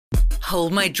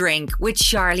Hold My Drink with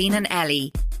Charleen and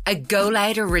Ellie, a Go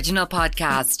Loud original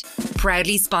podcast,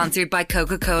 proudly sponsored by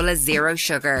Coca-Cola Zero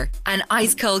Sugar. An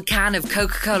ice cold can of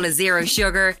Coca-Cola Zero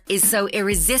Sugar is so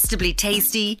irresistibly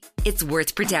tasty, it's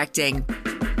worth protecting.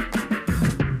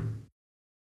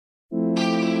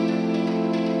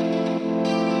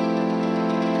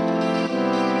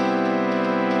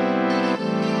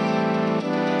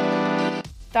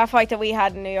 That fight that we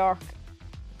had in New York,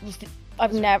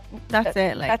 I've never. That's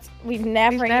it. Like we've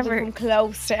never even come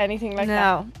close to anything like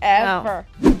that ever.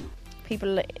 No.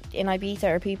 People in Ibiza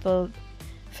or people,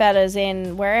 fellas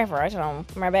in wherever, I don't know,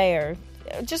 Marbella or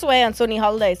just away on sunny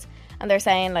holidays, and they're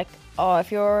saying like, oh,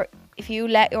 if you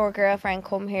let your girlfriend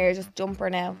come here, just dump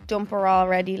her now, dump her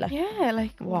already. Like, yeah,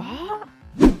 like what?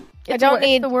 I don't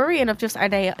need the worrying of just are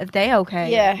they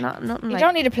okay? Yeah, nothing. You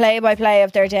don't need a play-by-play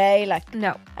of their day, like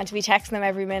no, and to be texting them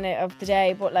every minute of the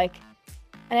day, but like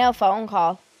an L phone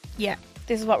call. Yeah,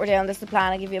 this is what we're doing. This is the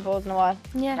plan. I'll give you a buzz in a while.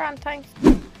 Yeah, grand, thanks.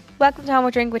 Welcome to Hold My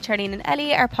Drink with Charleen and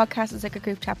Ellie. Our podcast is like a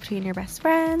group chat between your best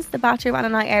friends, the bathroom and a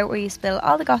night out where you spill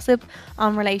all the gossip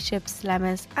on relationships,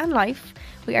 dilemmas and life.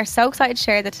 We are so excited to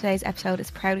share that today's episode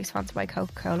is proudly sponsored by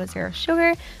Coca-Cola Zero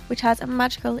Sugar, which has a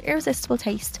magical, irresistible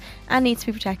taste and needs to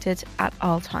be protected at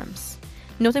all times.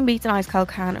 Nothing beats an ice cold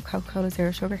can of Coca-Cola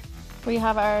Zero Sugar. We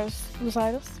have ours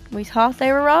beside us. We thought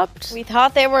they were robbed. We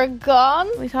thought they were gone.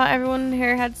 We thought everyone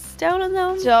here had stolen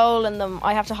them.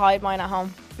 I have to hide mine at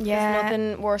home. Yeah. There's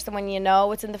nothing worse than when you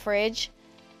know it's in the fridge,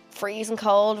 freezing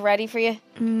cold, ready for you.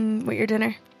 With your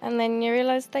dinner. And then you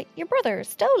realise that your brother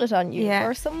stole it on you,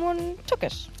 or someone took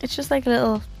it. It's just like a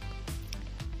little,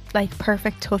 like,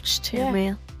 perfect touch to your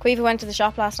meal. Quiva went to the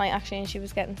shop last night actually, and she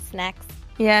was getting snacks.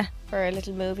 Yeah. For a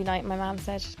little movie night. My mum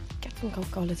said, "Get some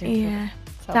Coca-Cola." Yeah.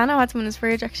 So. Dano had some in his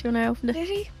fridge actually when I opened it. Did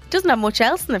he? Doesn't have much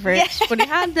else in the fridge, but he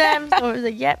had them. So I was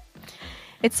like, yep.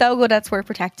 It's so good that's worth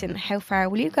protecting. How far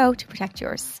will you go to protect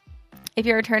yours? If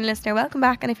you're a return listener, welcome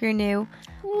back. And if you're new,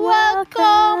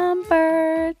 welcome,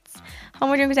 birds. Hold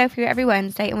My Drink is out for you every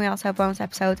Wednesday, and we also have bonus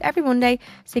episodes every Monday,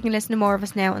 so you can listen to more of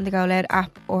us now on the Go Loud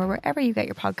app or wherever you get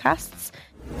your podcasts.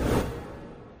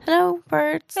 Hello,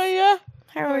 birds. Oh yeah.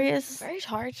 How are you? Very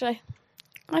tired today.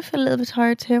 I feel a little bit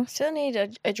tired too. Still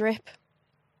need a drip.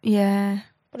 Yeah.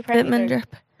 But apparently vitamin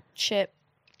drip. Shit.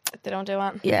 They don't do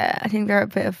that. Yeah, I think they're a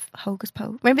bit of hocus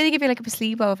pocus. Maybe they give you like a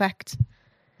placebo effect.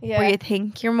 Yeah. Where you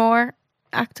think you're more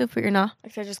active, but you're not.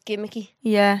 Like they're just gimmicky.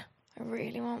 Yeah. I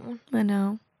really want one. I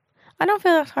know. I don't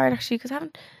feel that tired actually because I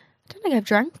don't think I've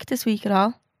drank this week at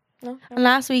all. No. And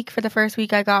last week, for the first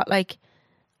week, I got like,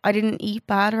 I didn't eat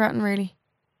bad or anything really.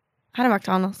 I had a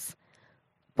McDonald's.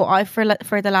 But for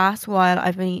the last while,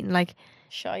 I've been eating like...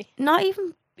 Shy. Not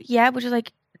even, but just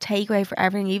like takeaway for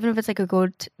everything. Even if it's like a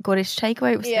goodish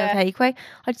takeaway, it was still takeaway.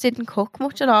 I just didn't cook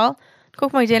much at all.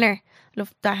 Cook my dinner.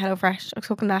 Love that HelloFresh. I was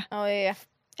cooking that. Oh yeah.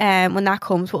 When that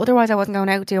comes. But otherwise I wasn't going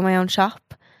out doing my own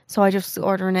shop. So I just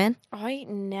ordering in. I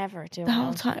never do the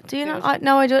whole time. Do you know?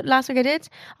 No, I did. Last week I did.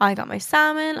 I got my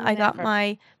salmon. I got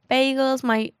my bagels,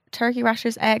 my turkey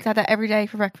rashers, eggs. I had that every day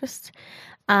for breakfast.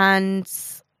 And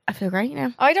I feel great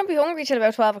now. I don't be hungry till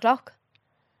about 12 o'clock.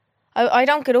 I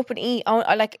don't get up and eat.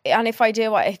 And if I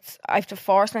do, I have to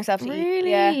force myself to eat.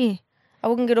 Really? Yeah. I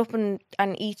wouldn't get up and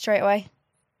eat straight away.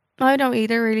 I don't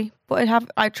either really. But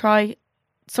I try.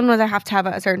 Sometimes I have to have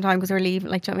it at a certain time because we're leaving.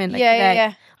 Like, do you know what I mean? Like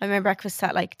yeah. I made breakfast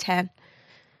at like 10.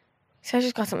 So I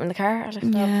just got something in the car at like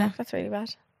 12 o'clock. That's really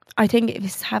bad. I think if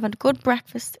it's having a good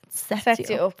breakfast, it sets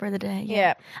you up for the day.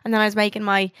 Yeah. And then I was making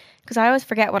because I always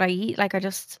forget what I eat. Like I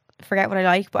just forget what I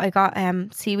like. But I got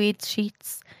seaweed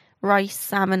sheets, rice,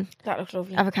 salmon. That looks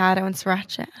lovely. Avocado and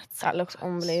sriracha. That looks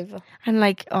unbelievable. And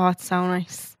like, oh, it's so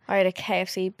nice. I had a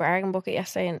KFC bargain bucket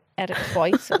yesterday and ate it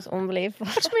twice. It was unbelievable.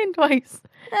 What do you mean twice?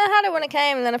 I had it when it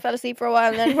came and then I fell asleep for a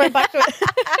while and then went back to it.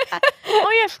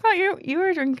 Oh yeah, I forgot you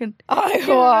were drinking. I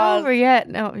was. Over yet?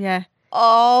 No, yeah.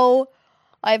 Oh,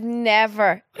 I've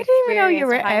never. I didn't even know you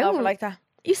were out like that.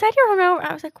 You said you were hungover.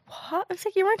 I was like, what? I was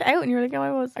like, you weren't out, and you were like, no,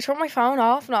 I was. I turned my phone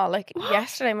off and all. Like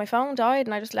yesterday, my phone died,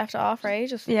 and I just left it off for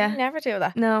ages. Yeah, I never do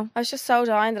that. No, I was just so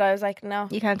dying that I was like, no,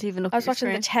 you can't even look. I was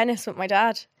watching the tennis with my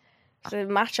dad. The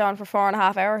match on for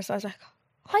 4.5 hours. I was like,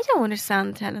 I don't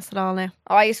understand tennis at all now.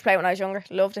 Oh, I used to play when I was younger.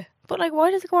 Loved it. But like,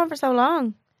 why does it go on for so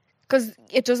long? Because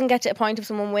it doesn't get to a point of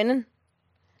someone winning.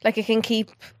 Like it can keep.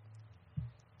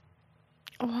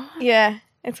 What? Yeah,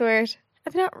 it's weird.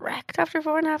 Have you not wrecked after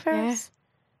 4.5 hours? Yeah.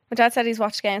 My dad said he's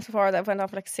watched games before that went on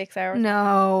for like 6 hours.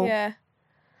 No. Yeah.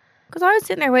 Because I was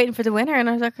sitting there waiting for the winner and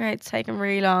I was like, okay, it's taking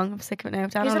really long. I'm sick of it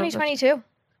now. He's only 22.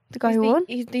 The guy who won?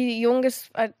 He's the youngest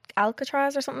at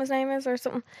Alcatraz or something his name is or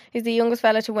something. He's the youngest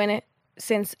fella to win it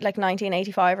since like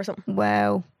 1985 or something.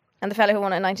 Wow. And the fella who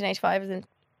won it in 1985 is in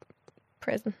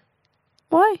prison.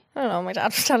 Why? I don't know. My dad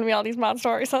was telling me all these mad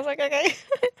stories. So I was like, okay.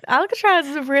 Alcatraz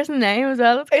is a prison name as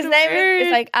well. His name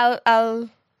is like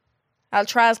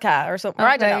Altrasca or something. Or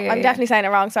I don't know. I'm definitely saying it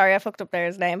wrong. Sorry, I fucked up there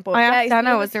his name. But I asked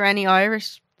Dana, was there any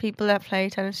Irish people that play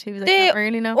tennis? She was like, I don't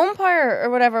really know. Umpire or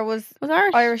whatever was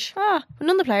Irish. Ah, but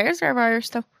none of the players are Irish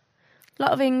though. A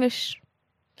lot of English.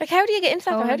 Like, how do you get into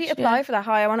that? How do you apply for that?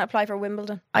 Hi, I want to apply for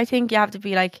Wimbledon. I think you have to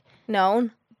be like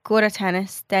known, good at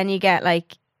tennis. Then you get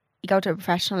like, you go to a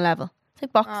professional level. It's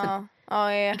like boxing. Oh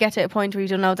yeah. You get to a point where you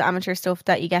don't know the amateur stuff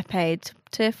that you get paid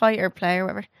to fight or play or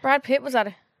whatever. Brad Pitt was at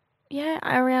it. Yeah,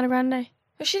 Ariana Grande.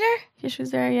 Was she there? Yeah, she was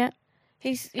there. Yeah.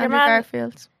 He's your Andrew man.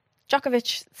 Garfield.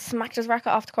 Djokovic smacked his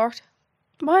racket off the court.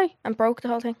 Why? And broke the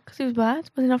whole thing. Because he was bad.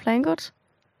 Was he not playing good?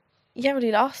 Yeah, but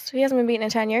he lost. He hasn't been beaten in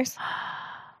 10 years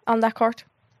on that court.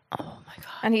 Oh my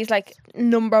god. And he's like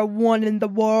number 1 in the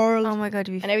world. Oh my god.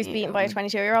 And now he's beaten by a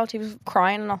 22-year-old. He was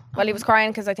crying and all. Well, he was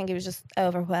crying because I think he was just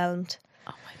overwhelmed.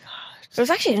 Oh my god. It was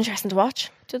actually interesting to watch.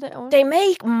 Do they? They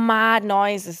make mad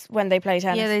noises when they play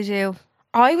tennis. Yeah, they do.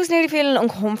 I was nearly feeling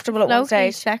uncomfortable at one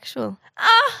stage. Sexual.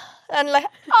 And like,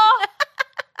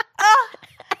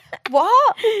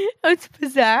 what? It's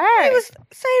bizarre. I was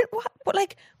saying, what? But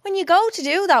like, when you go to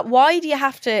do that, why do you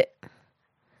have to?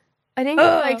 I think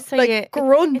it's like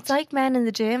grunt. It's like men in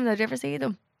the gym. Though. Do you ever see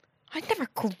them? I'd never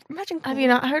imagine. Have you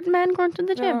not heard men grunt in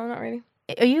the gym? No, not really.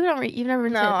 You don't. You've never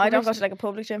been. No, I don't go to like a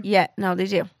public gym. Yeah, no, they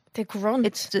do. They grunt.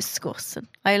 It's disgusting.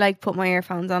 I like put my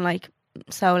earphones on like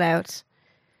so loud.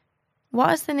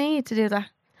 What is the need to do that?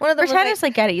 One of them for tennis, I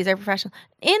get it. You're professional.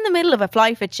 In the middle of a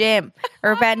fly fit gym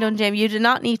or a bend on gym, you do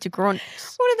not need to grunt.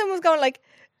 One of them was going like,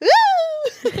 woo,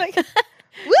 like, woo.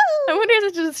 I wonder if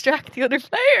it's to distract the other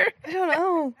player. I don't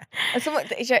know. And someone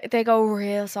they go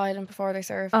real silent before they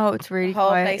serve. Oh, it's really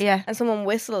quiet. Place. Yeah. And someone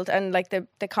whistled, and like the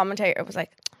commentator was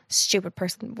like, "Stupid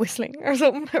person whistling" or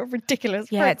something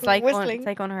ridiculous. Yeah, it's like whistling. It's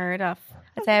like unheard of.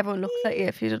 I'd say everyone looks at you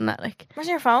if you done that. Like, imagine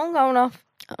your phone going off.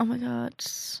 Oh my god.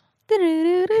 Knock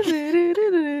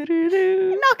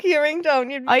your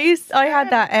ringtone. I had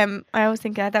that. I always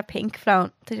think I had that pink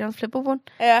phone. Did you know the flip up one?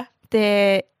 Yeah.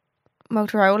 The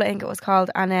Motorola, I think it was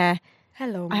called, and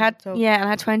hello. I had and I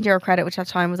had €20 credit, which at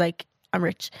the time was like, I'm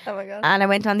rich. Oh my god. And I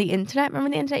went on the internet. Remember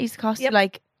the internet used to cost you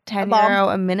like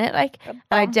 €10 a minute, like, and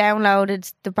I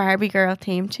downloaded the Barbie Girl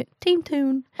theme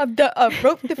tune. I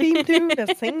broke the theme tune.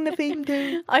 I sing the theme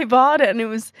tune. I bought it, and it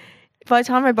was. By the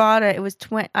time I bought it, it was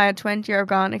I had €20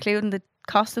 gone, including the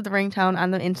cost of the ringtone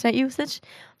and the internet usage.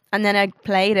 And then I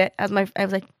played it as I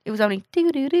was like, it was only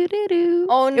do do do do do.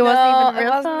 Oh no, it wasn't even a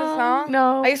real song.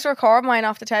 No, I used to record mine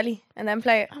off the telly and then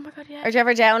play it. Oh my god, yeah. Or did you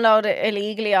ever download it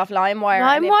illegally off LimeWire?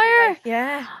 LimeWire?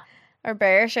 Yeah. Or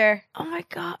BearShare. Oh my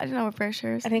god, I don't know what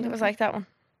BearShare is. I think it was like that one.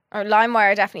 Or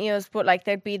LimeWire definitely used, but like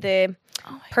there'd be the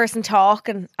person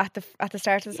talking at the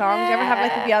start of the song. Yeah. Did you ever have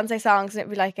like the Beyonce songs and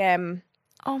it'd be like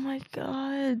oh my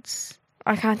god.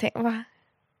 I can't think of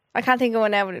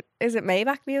one now. Is it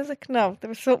Maybach music? No, there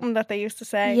was something that they used to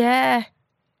say. Yeah.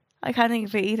 I can't think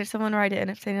of it either. Someone write it in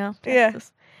if they know. Yeah.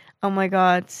 Oh my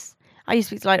god. I used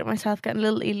to be delighted with myself getting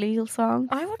little illegal songs.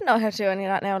 I wouldn't know how to do any of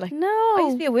that now. Like, no. I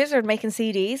used to be a wizard making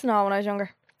CDs and all when I was younger.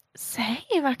 Same,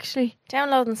 actually.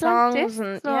 Downloading songs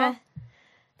and yeah.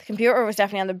 The computer was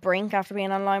definitely on the brink after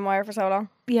being on LimeWire for so long.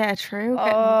 Yeah, true.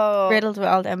 Riddled with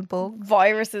all them bugs.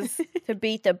 Viruses to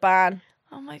beat the ban.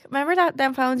 Oh my god. Remember that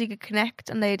them phones you could connect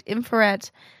and they'd infrared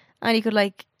and you could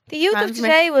like the youth of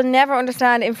today will never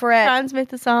understand infrared. Transmit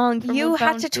the song. You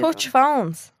had to touch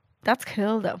phones. That's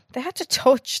cool though. They had to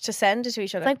touch to send it to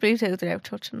each other. It's like Bluetooth without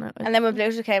touching it. And then when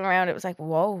Bluetooth came around it was like,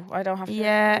 whoa, I don't have to we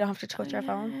don't have to touch our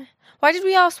phone. Why did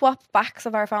we all swap backs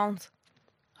of our phones?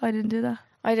 I didn't do that.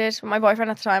 I did. My boyfriend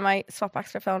at the time, I swapped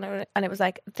backs of our phone and it was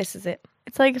like, this is it.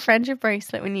 It's like a friendship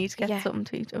bracelet when you need to get something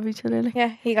to each other. Like.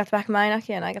 Yeah, he got the back of mine,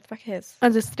 Aki, and I got the back of his.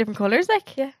 And just different colours,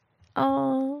 like? Yeah.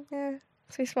 Oh. Yeah.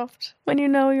 So we swapped. When you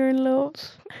know you're in love.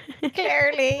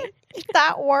 Clearly.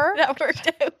 That worked. That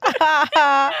worked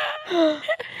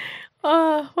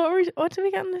out. What did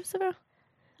we get in this about?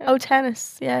 Oh,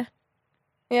 tennis, yeah.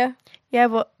 Yeah. Yeah,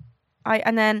 but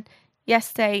and then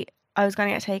yesterday I was going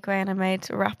to get a takeaway and I made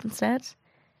a wrap instead.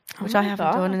 Which I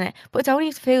haven't done in it. But it's only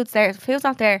if the food's there. If the food's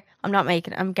not there, I'm not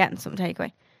making it. I'm getting some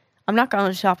takeaway. I'm not going to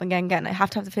the shop and getting it. I have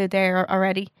to have the food there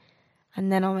already.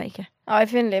 And then I'll make it. Oh,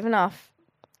 I've been living off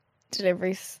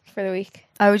deliveries for the week.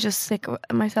 I was just sick of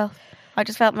myself. I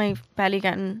just felt my belly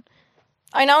getting...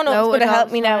 I know no one's going to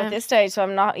help me now at this stage, so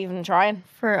I'm not even trying.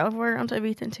 We're until I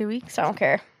beat in 2 weeks. I don't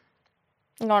care.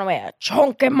 I'm going away a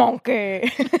chunky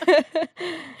monkey.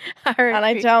 And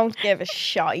I don't give a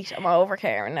shite. I'm over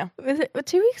caring now. Is it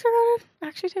 2 weeks we're going?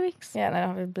 Actually 2 weeks. Yeah, and I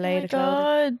don't have a blade of clothing.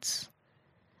 God.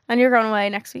 And you're going away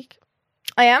next week?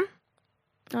 I am.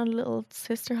 On a little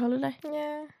sister holiday?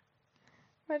 Yeah.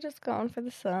 We're just going for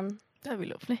the sun. That'd be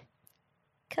lovely.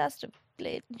 Cost a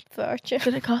blade fortune.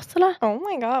 Did it cost a lot? Oh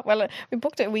my God. Well, we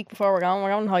booked it a week before we're going. We're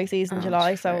going high season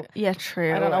July, so... Yeah,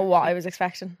 true. I don't know what I was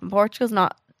expecting. Portugal's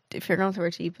not... If you're going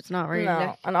somewhere cheap, it's not really. No,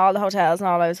 like. and all the hotels and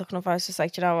all I was looking up, I was just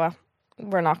like, you know what?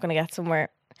 We're not going to get somewhere.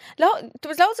 There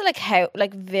was loads of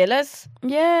like villas.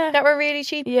 Yeah. That were really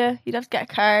cheap. Yeah, you'd have to get a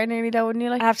car nearly though, wouldn't you?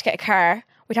 Like, I'd have to get a car.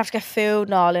 We'd have to get food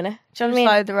and all in it. Do you know what I mean?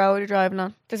 Beside the road you're driving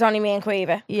on. There's only me and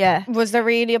Quiva. Yeah. Was there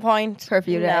really a point? For a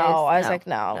few days. No, I was like,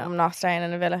 no, I'm not staying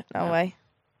in a villa. No way.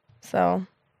 So.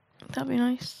 That'd be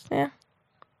nice. Yeah.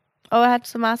 Oh, I had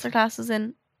some master classes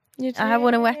in. You did? I have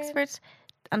one in Wexford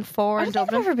and 4 in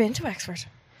Dublin. I've never been to Wexford.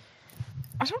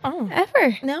 I don't know.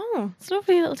 Ever? No. It's a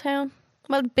lovely little town.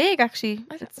 Well, big actually.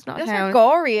 It's not a That's town. where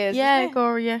Gorey is. Yeah, isn't it?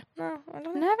 Gorey, yeah. No, I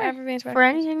don't Never. ever been to Wexford. For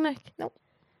anything, like. Nope.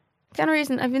 The only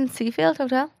reason I've been to Seafield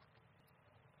Hotel.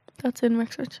 That's in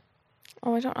Wexford.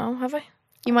 Oh, I don't know. Have I?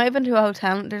 You might have been to a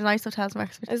hotel. There's nice hotels in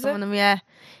Wexford. Is Some there? of them, yeah.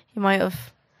 You might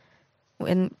have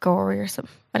in Gorey or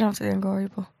something. I don't know if they're in Gorey,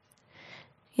 but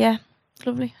yeah, it's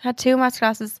lovely. Had 2 master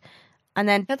classes, and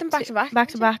then Had them back to back. Back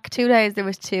to back. 2 days. There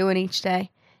was 2 in each day.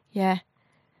 Yeah.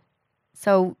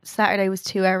 So Saturday was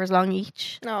 2 hours long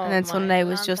each, and then Sunday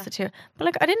was just the 2. But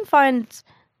like, I didn't find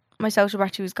my social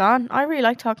battery was gone. I really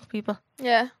like talking to people.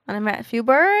 Yeah. And I met a few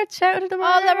birds. Shouted at them.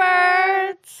 All the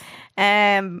birds.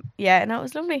 Yeah, and it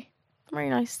was lovely. Very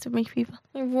nice to meet people.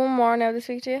 You have one more now this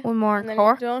week, do you? One more And in then you're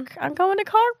Cork. done? I'm going to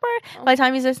Cork, bro. By the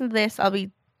time you listen to this, I'll be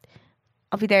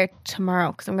there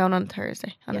tomorrow because I'm going on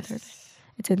Thursday.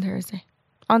 It's in Thursday.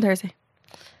 On Thursday.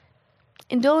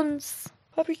 In Duns.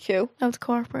 Probably cute. Out to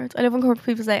Cork, birds. I love when Cork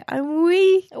people say, I'm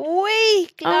weak.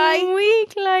 Weak, like. I'm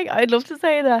weak, like. I'd love to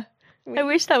say that. I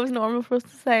wish that was normal for us to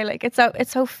say. Like,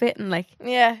 it's so fitting, like.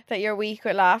 Yeah, that you're weak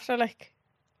with laughter, like.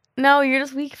 No, you're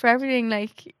just weak for everything,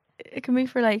 like. It can be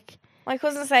for, like. My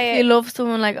cousin say you it. love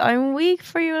someone, like, I'm weak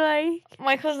for you, like.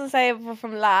 My cousin say it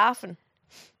from laughing.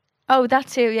 Oh, that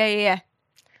too, yeah.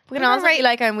 We can also Remember be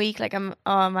like, I'm weak, like, I'm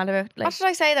mad about, like. What did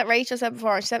I say that Rachel said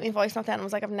before? She sent me a voice note then and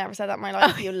was like, I've never said that in my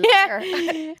life, you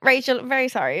liar. Rachel, very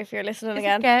sorry if you're listening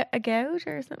again. A gouge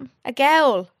or something? A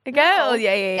gal. A girl,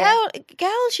 yeah.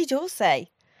 Gal, she does say.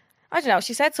 I don't know,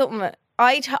 she said something that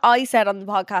I said on the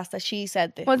podcast that she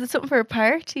said this. Was it something for a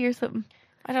party or something?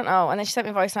 I don't know. And then she sent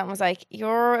me a voice note and was like,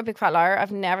 you're a big fat liar.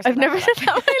 I've never said that. in my life.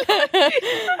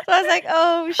 So I was like,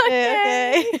 oh shit,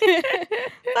 okay.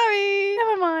 Sorry.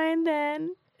 Never mind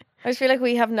then. I just feel like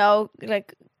we have no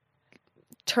like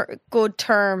good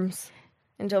terms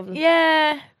in Dublin.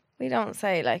 Yeah. We don't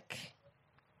say like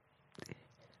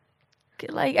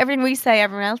everything we say,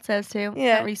 everyone else says too.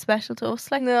 Yeah. Not really special to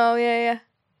us. Like, no, yeah.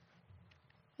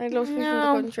 I'd love to be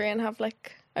from the country and have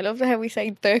like, I love how we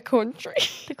say the country.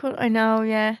 I know,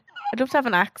 yeah. I'd love to have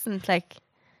an accent, like,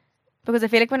 because I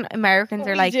feel like when Americans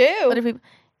are like, do. other people,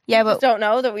 yeah, but just don't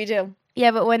know that we do.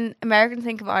 Yeah, but when Americans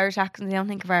think of Irish accents, they don't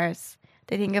think of ours.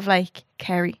 They think of like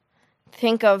Kerry.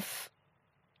 Think of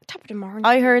top of the morning.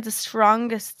 I heard the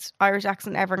strongest Irish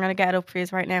accent ever. I'm gonna get it up for you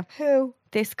right now. Who?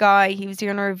 This guy, he was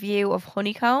doing a review of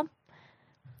Honeycomb.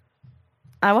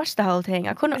 I watched the whole thing.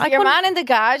 I couldn't. Your man in the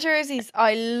Gad jerseys.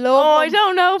 I love. I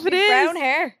don't know if it is brown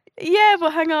hair. Yeah,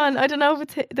 but hang on. I don't know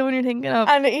if it's the one you're thinking of.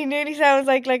 And he nearly sounds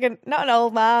like not an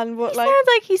old man, but sounds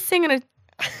like he's singing a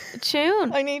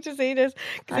tune. I need to see this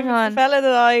because Hang it's on. the fella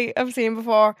that I have seen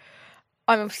before.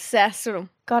 I'm obsessed with him.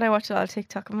 God, I watch a lot of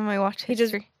TikTok. I'm on my watch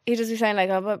history. He just be saying like,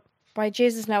 oh, but by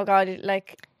Jesus now, God,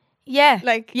 like. Yeah.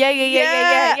 Like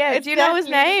yeah. Do you know his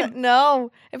name?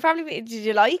 No. It probably did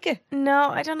you like it? No,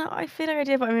 I don't know. I feel like I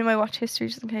did, but I'm in my watch history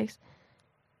just in case.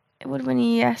 It would have been a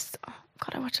yes. Oh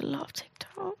God, I watch a lot of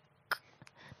TikTok.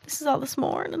 This is all this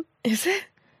morning. Is it?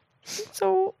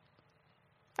 So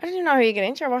I didn't know how you get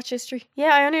into your watch history.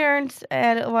 Yeah, I only learned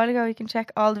a little while ago you can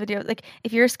check all the videos. Like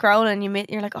if you're scrolling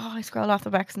you're like, oh, I scrolled off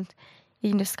the back, and you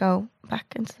can just go back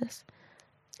into this.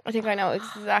 I think I know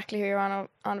exactly who you're on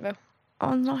about. Oh,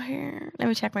 I'm not here. Let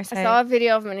me check my save. I saw a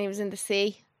video of him and he was in the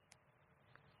sea.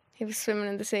 He was swimming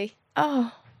in the sea.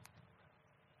 Oh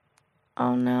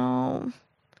no.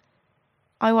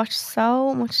 I watch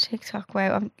so much TikTok.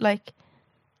 Wow, I'm like,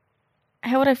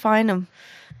 how would I find him?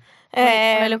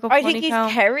 I look up think he's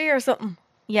Honeycomb. Kerry or something.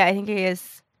 Yeah, I think he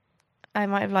is. I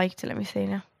might have liked it. Let me see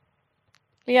now.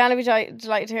 Leanna, would you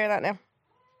delighted to hear that now?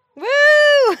 Woo!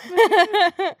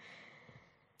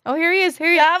 Oh, here he is.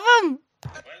 Here you have him.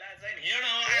 Well, lads, I'm here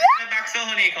now. I'm in the box of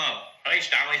Honeycomb. Right,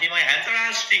 damn, I think my hands are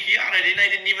all sticky already and I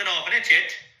didn't even open it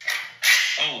yet.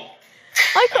 Oh.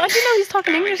 I didn't know he's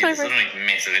talking English. This is like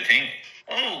mess of a thing.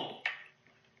 Oh.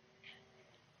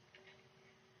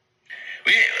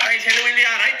 I tell you, will you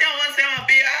alright now? Once there will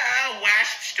be a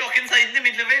wasp stuck inside in the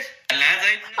middle of it. And lads,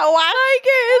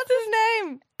 What's his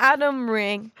name? Adam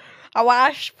Ring. A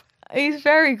wasp. He's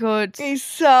very good. He's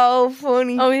so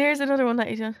funny. Oh, here's another one that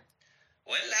he's done.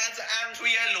 well, lads, and we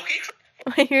are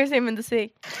lucky. Here's him in the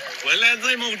sea. Well, lads,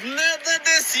 I'm out in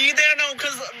the sea there now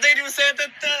because they do say that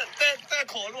the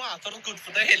cold water is good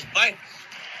for the health, right?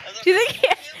 Do you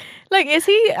think, is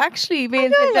he actually being... I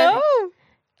don't know.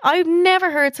 I've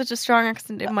never heard such a strong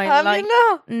accent in my life. Have you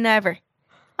not? Never.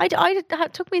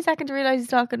 It took me a second to realise he's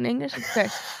talking English at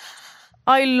first.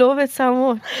 I love it so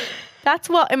much. That's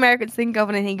what Americans think of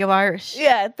when they think of Irish.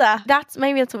 Yeah, That's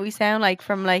what we sound like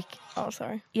from Oh,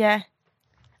 sorry. Yeah.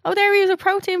 Oh, there he is, a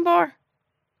protein bar.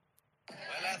 Well,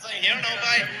 lads, I'm here now,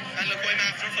 bye. And look, I'm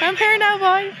after I'm here now, boy.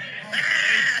 I know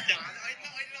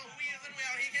who he is and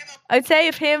where he came up. I'd say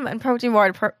if him and protein bar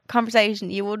had a conversation,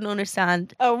 you wouldn't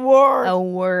understand A word. a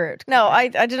word. No, I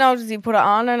don't know, does he put it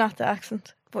on or not, the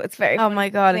accent? But it's very Oh my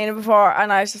God. I've seen it before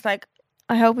and I was just like,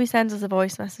 I hope he sends us a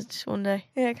voice message one day.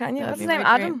 yeah, can you? That'd What's be his name? my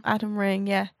Adam? dream. Adam Ring,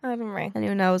 yeah. Adam Ring.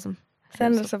 Anyone knows him.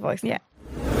 Send us a voice. Yeah.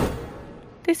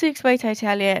 This week's Wait I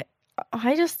Tell You,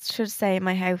 I just should stay in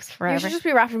my house forever. You should just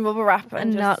be rapping bubble wrap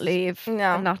and just not leave.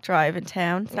 No. And not drive in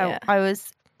town. So Yeah. I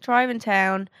was driving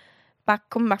town,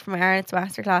 coming back from my Ireland's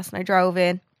masterclass, and I drove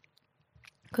in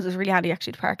because it was really handy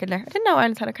actually to park in there. I didn't know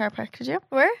Ireland's had a car park, did you?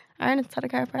 Where? Ireland's had a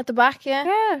car park. At the back, yeah.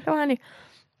 Yeah, so handy.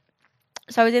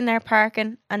 So I was in there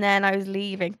parking and then I was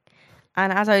leaving.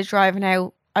 And as I was driving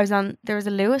out, there was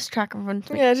a Lewis track in front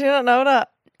of me. Yeah, do you not know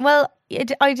that? Well,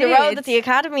 I did. The road that the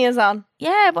academy is on.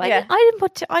 Yeah, but Yeah.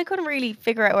 I couldn't really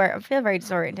figure out where. I feel very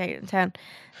disorientated in town.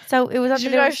 So it was on Did the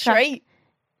you drive Lewis track. straight?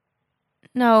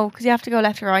 No, because you have to go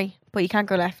left or right, but you can't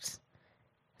go left.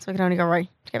 So I can only go right.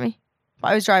 Do you get me? But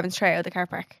I was driving straight out of the car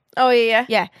park. Oh, yeah.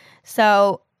 Yeah.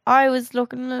 So I was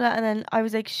looking at that and then I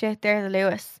was like, shit, there's the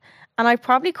Lewis. And I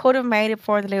probably could have made it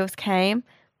before the Lewis came,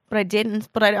 but I didn't.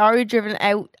 But I'd already driven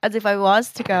out as if I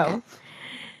was to go.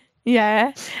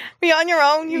 Yeah. Were you on your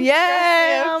own? You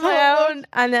Yeah, stressed on me out my so own.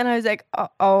 And then I was like,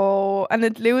 oh. And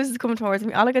then Lewis is coming towards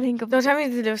me. All I could think of Don't tell me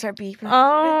the Lewis are beeping.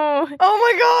 oh. Oh,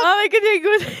 my God. All I could think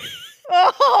was...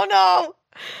 Oh, no.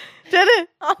 Did it?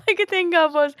 all I could think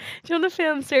of was, do you know the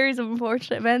film Series of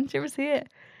Unfortunate Events? Do you ever see it?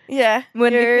 Yeah.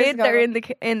 When the years kids ago. are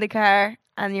in the car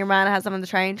and your man has them on the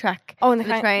train track. Oh, in the and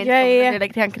train. train's Yeah, coming, yeah, and they're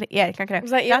like, they can't get out.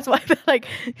 Was that you? That's why I feel like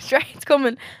train's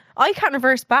coming. I can't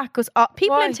reverse back because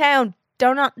people Why? in town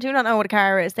do not know what a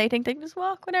car is. They think they can just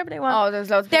walk whenever they want. Oh, there's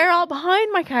loads of They're all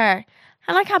behind my car.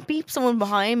 And I can't beep someone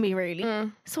behind me, really.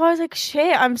 Mm. So I was like,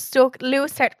 shit, I'm stuck.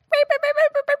 Lewis started beep, beep, beep,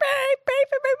 beep, beep, beep, beep,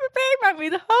 beep, beep, beep, beep at me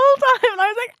the whole time. And I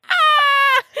was like,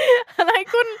 ah! And I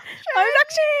couldn't. I was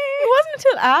actually, it wasn't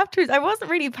until afterwards. I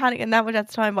wasn't really panicking that much at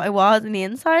the time, but I was in the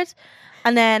inside.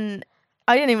 And then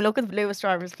I didn't even look at the Lewis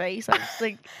driver's face. I was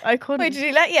like, I couldn't. Wait, did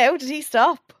he let you out? Did he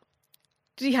stop?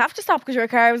 Did he have to stop because your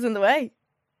car was in the way?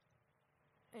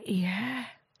 Yeah.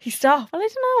 He stopped. Well, I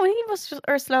don't know. He must just,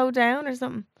 or slowed down or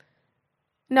something.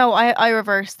 No, I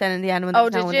reversed then in the end when there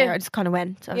was no one there. I just kind of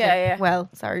went. I was Yeah, like, yeah. well,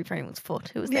 sorry for anyone's foot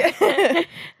who was there.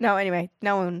 No, anyway,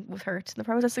 no one was hurt in the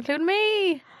process, including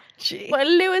me. Gee. But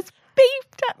Lewis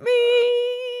beeped at me.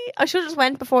 I should have just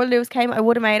went before Lewis came. I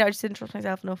would have made it. I just didn't trust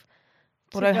myself enough.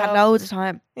 But To I had go. loads of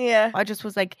time. Yeah. I just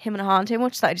was like him and a Han too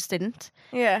much that I just didn't.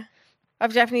 Yeah.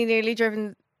 I've definitely nearly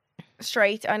driven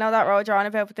straight. I know that road you're on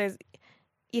about, but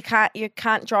you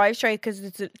can't drive straight because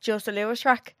it's just a Lewis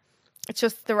track. It's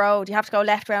just the road. You have to go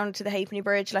left round to the Halfpenny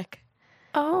Bridge, like.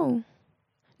 Oh.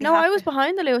 You No, have I was to.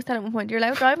 behind the Lewis then at one point. You're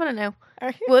allowed to drive on it now. Are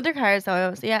you? With other cars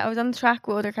though. I was on the track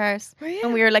with other cars. Were you?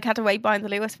 And we were like had to wait behind the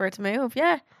Lewis for it to move.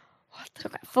 Yeah.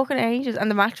 Took fucking ages. And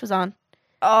the match was on.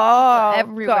 Oh,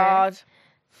 Everywhere. God.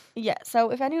 Yeah.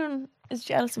 So if anyone is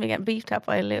jealous of me getting beefed up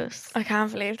by a Lewis, I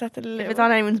can't believe that. The Lewis. if it's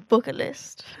on anyone's bucket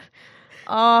list,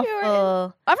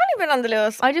 awful. I've only been on the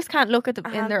Lewis. I just can't look at them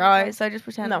in their eyes. So I just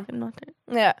pretend No. like I'm not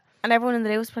there. Yeah. And everyone in the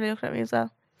Lewis probably looked at me as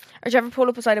well. Or do you ever pull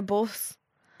up beside a bus?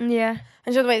 Yeah.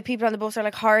 And you know the way the people on the bus are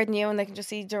like hard and you and they can just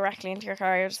see directly into your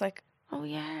car. You're just like, Oh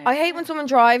yeah. I hate when someone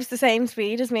drives the same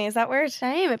speed as me. Is that weird?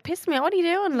 Same. It pissed me off. What are you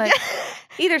doing? Like,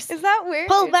 either Is that weird?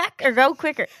 pull back or go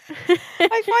quicker. I find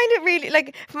it really,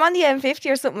 like, if I'm on the M50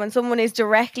 or something and someone is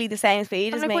directly the same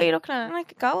speed I'm as like, me, what are you looking at? I'm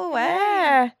like, go away.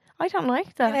 Yeah. I don't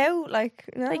like that. Get out. Like,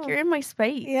 no. Like you're in my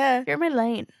space. Yeah. You're in my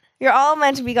lane. You're all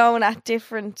meant to be going at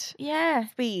different Yeah.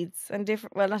 speeds and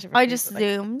different, well, not different I speeds, just but, like,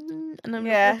 zoom and I'm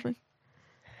Yeah. like,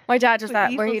 My dad does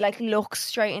that where he like looks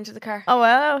straight into the car. Oh,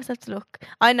 well, I always have to look.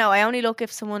 I know, I only look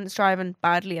if someone's driving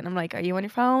badly and I'm like, are you on your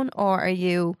phone or are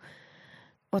you...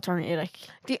 What's wrong with you? Like,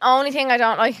 the only thing I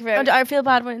don't like about... I feel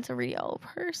bad when it's a real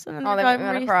person and they're they're driving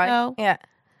gonna really cry. slow. Yeah.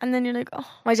 And then you're like, oh.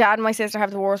 My dad and my sister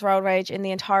have the worst road rage in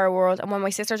the entire world. And when my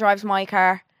sister drives my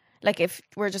car, like if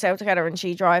we're just out together and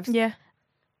she drives, Yeah.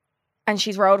 and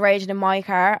she's road raging in my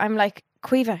car, I'm like,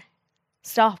 Quiva,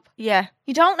 stop. Yeah.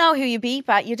 You don't know who you beep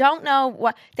at. You don't know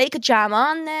what they could jam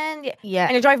on then. Yeah.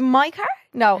 And you're driving my car?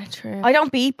 No. Yeah, true. I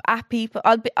don't beep at people.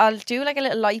 I'll do like a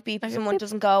little light beep if someone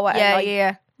doesn't go at a light.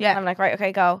 Yeah. And I'm like, right,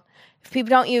 okay, go. If people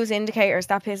don't use indicators,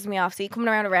 that pisses me off. See, coming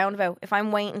around a roundabout, if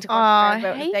I'm waiting to go on a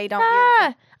roundabout, if they don't use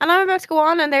it, and I'm about to go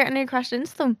on and they crashed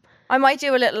into them. I might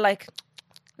do a little like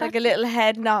a little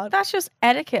head nod. That's just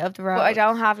etiquette of the road. But I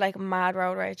don't have like mad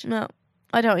road rage. No,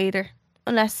 I don't either.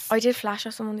 Unless I did flash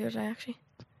at someone the other day actually.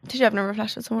 Did you have never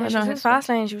flashed at someone? Yeah, she was in the fast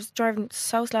lane. She was driving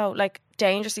so slow, like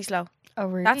dangerously slow. Oh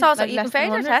really? That's also Like you can less than fail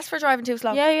your 100? test for driving too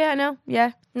slow. Yeah, I know.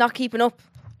 Yeah. Not keeping up.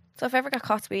 So if I ever get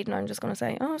caught speeding, I'm just gonna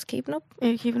say, oh, I was keeping up. Are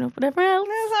you keeping up with everyone else?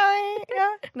 Sorry.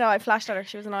 Yeah. No, I flashed at her.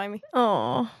 She was annoying me.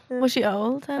 Oh, was she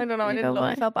old? Then? I don't know. I didn't look.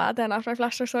 I felt bad then after I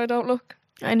flashed her, so I don't look.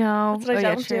 I know. That's what I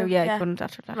yeah, don't true. do. Yeah, Yeah. I couldn't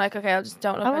after that. I'm like, okay, I'll just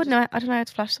don't look. I wouldn't know. I don't know how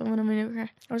to flash someone on my new car.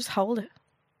 I'll just hold it.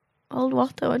 Old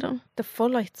what though? I don't. The full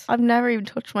lights. I've never even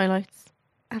touched my lights.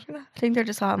 After that. I think they're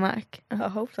just automatic. I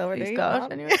hope so. Please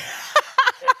God. Anyway.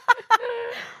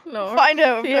 No. Find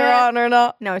out if they're on or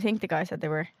not. No, I think the guy said they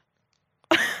were.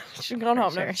 She's gone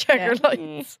home now. Sure. Check Yeah. her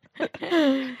lights.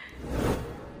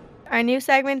 Our new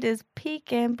segment is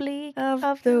Peak and Bleak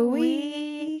of the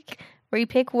Week, where you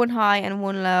pick one high and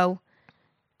one low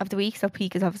of the week. So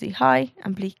peak is obviously high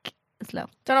and bleak is low.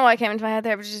 Don't know why it came into my head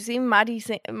there, but did you see Maddie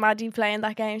playing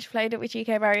that game? She played it with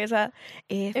GK Barry as well.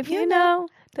 If you know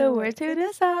the words to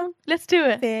the song, let's do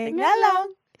it. Sing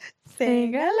along.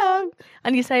 Sing along.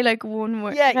 And you say like one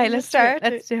word. Yeah, okay, you let's start do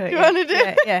it. Let's do it. Do you wanna do it?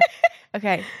 it? Yeah.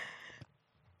 Okay.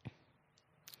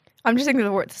 I'm just thinking of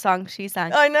the words of the song she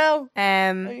sang. I know.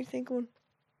 Let me think one.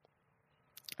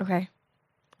 Okay.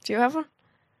 Do you have one?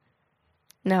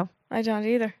 No. I don't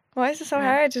either. Why is it so No.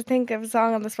 hard to think of a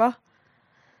song on the spot?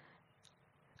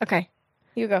 Okay.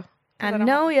 You go. I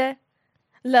know ya.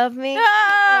 Love me.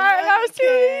 That was too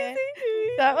Okay.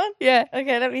 easy. That one? Yeah.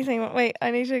 Okay, let me sing one. Wait, I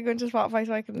need to go into Spotify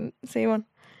so I can see one.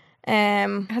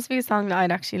 It has to be a song that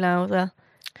I'd actually know as well.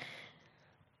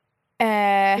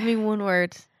 Give me one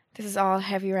word. This is all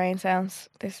heavy rain sounds.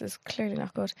 This is clearly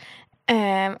not good.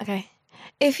 Okay.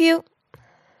 If you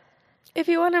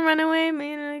want to run away,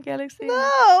 me in a galaxy.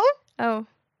 no. Oh.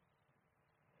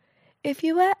 If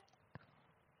you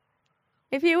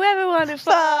ever want to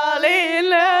fall in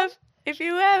love. If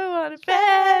you ever want to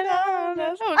bet on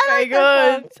us. That was I very like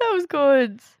that good. That was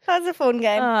good. That's a fun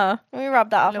game. Oh, Let me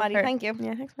rub that off, love Maddie. her. Thank you.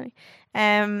 Yeah, thanks,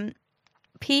 Maddie.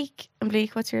 Peak and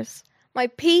bleak, what's yours? My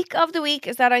peak of the week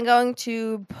is that I'm going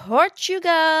to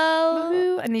Portugal.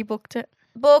 Woohoo. And you booked it.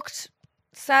 Booked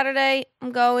Saturday.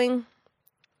 I'm going.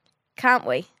 Can't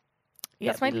wait.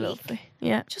 Yeah, That's my it'd be peak. lovely.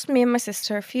 Yeah. Just me and my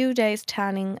sister. A few days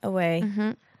tanning away.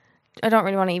 Mm-hmm. I don't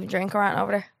really want to even drink around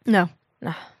over there. No.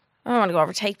 No. I don't want to go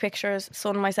over, take pictures,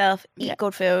 sun myself, eat Yeah.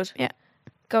 good food. Yeah.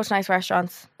 Go to nice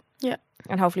restaurants. Yeah.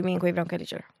 And hopefully me and Queeve don't kill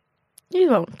each other. You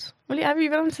won't. Well, have you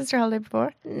been on a sister holiday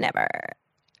before? Never.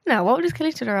 No, what would just kill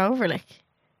each other over, like?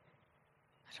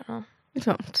 I don't know. You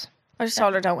won't. I just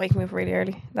told her don't wake me up really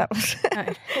early. That was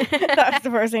that was the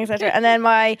first thing I said to her. And then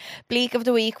my bleak of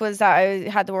the week was that I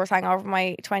had the worst hangover of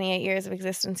my 28 years of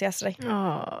existence yesterday.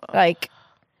 Oh. Like,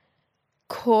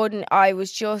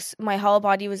 my whole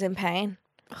body was in pain.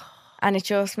 And it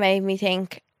just made me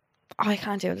think, I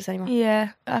can't do this anymore.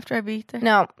 Yeah, after I beat her.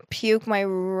 No, puke my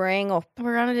ring up.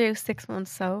 We're going to do 6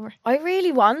 months sober. I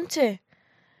really want to.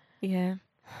 Yeah.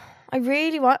 I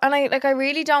really want, and I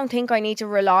really don't think I need to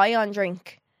rely on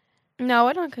drink No,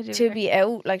 I don't do to be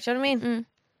out. Like, do you know what I mean? Mm.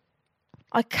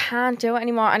 I can't do it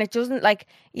anymore, and it doesn't, like,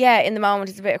 yeah, in the moment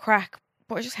it's a bit of crack,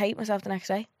 but I just hate myself the next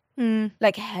day. Mm.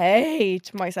 Like,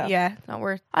 hate myself. Yeah, not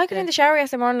worth I got in the shower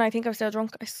yesterday morning and I think I was still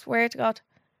drunk. I swear to God.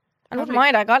 I don't Probably.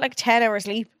 mind. I got like 10 hours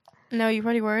sleep. No, you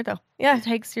probably were, though. Yeah. It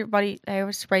takes your body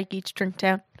hours to break each drink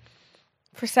down.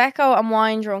 Prosecco and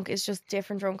wine drunk is just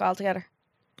different drunk altogether.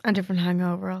 And different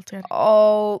hangover altogether.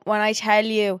 Oh, when I tell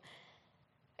you,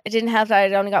 it didn't help that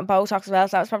I'd only got Botox as well,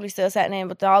 so that was probably still setting in.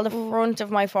 But all the front of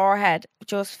my forehead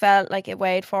just felt like it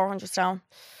weighed 400 stone.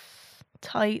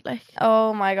 Tight, like.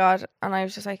 Oh my God. And I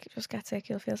was just like, just get sick,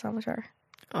 you'll feel so much better.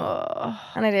 Oh.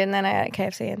 And I did, and then I ate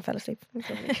KFC and fell asleep.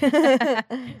 I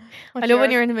love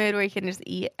when you're in the mood where you can just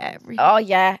eat everything. Oh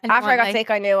yeah. And you After I want, got like, sick,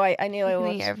 I knew I you can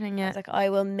would. eat everything, I yeah. was like, I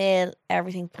will mail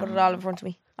everything, put it all in front of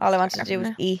me. All I wanted to do was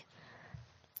eat.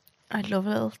 I'd love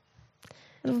a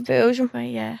little bouge.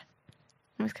 Yeah.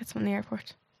 I must get some in the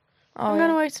airport. Oh, I'm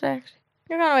going away today, actually.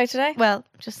 You're going away today? Well,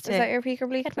 just to is that your peak or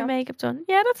bleak? get my makeup done.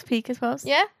 Yeah, that's a peak, I suppose.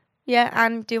 Yeah? Yeah,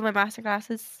 and do my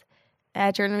masterclasses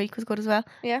during the week was good as well.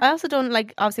 Yeah. I also done,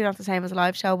 like, obviously not the same as a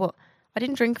live show, but I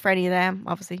didn't drink for any of them,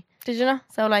 obviously. Did you know?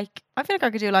 So, like, I feel like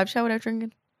I could do a live show without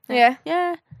drinking. Yeah.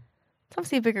 Yeah. It's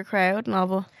obviously a bigger crowd and all,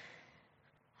 but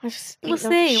we'll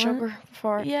see. Sugar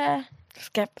before. Yeah.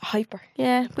 Just get hyper.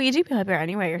 Yeah. But you do be hyper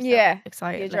anyway. You're so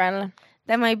excited. The adrenaline.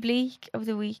 Then my bleak of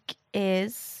the week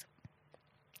is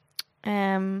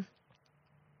I'm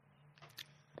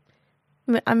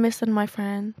missing my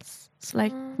friends. It's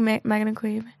like Megan and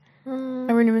Queeve. I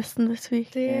really miss them this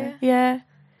week. Yeah.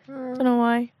 Don't know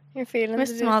why. You're feeling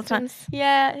miss them all the time.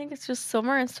 Yeah, I think it's just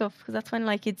summer and stuff because that's when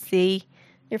like you'd see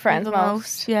your friends the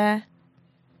most. Yeah.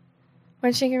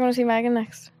 When do you think you're going to see Megan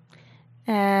next?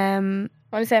 When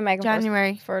you say Megan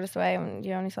January. Furthest away when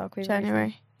you only saw Queeve.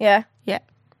 January. Yeah. Yeah.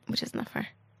 Which isn't that far.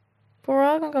 But we're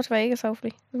all going to go to Vegas,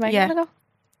 hopefully. Is Megan going to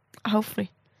go? Hopefully.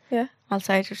 Yeah. I'll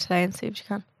say to her today and see if she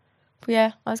can. But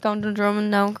yeah, I was going to Dundrum and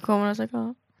no one could come and I was like,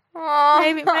 oh.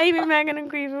 Maybe Megan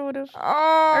and Griever would have.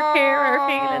 Or Kira or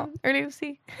Keelan or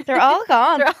Lucy. They're all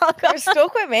gone. They're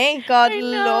stuck with me. God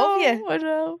love you. I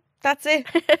know. That's it.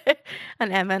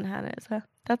 And Emma and Hannah as well.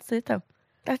 That's it though.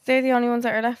 They're the only ones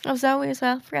that are left. Oh, Zoe as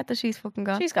well. Forget that she's fucking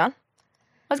gone. She's gone.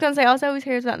 I was going to say, Zoe's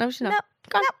here as well. No, she's not.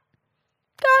 Gone.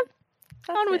 Gone.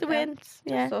 Gone with the winds.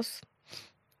 Yeah. Us.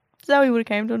 Zoe would have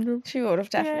came to Dundrum. She would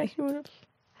have, definitely. Yeah, she would have.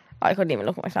 I couldn't even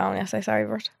look at my phone yesterday. Sorry,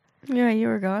 Bert. Yeah, you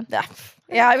were gone.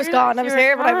 Yeah, I was gone. I was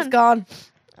here, but I was gone.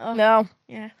 Oh. No.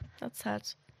 Yeah, that's sad.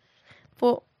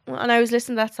 But when I was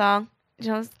listening to that song, you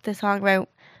know the song about,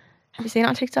 have you seen it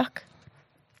on TikTok?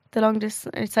 The long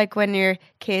distance. It's like when your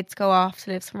kids go off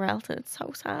to live somewhere else and it's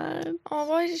so sad. Oh,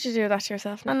 why did you do that to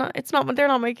yourself? It's not, they're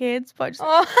not my kids, but I just...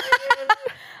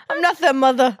 I'm not the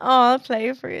mother. Oh, I'll play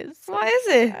it for you. Why is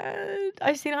it?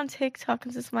 I've seen it on TikTok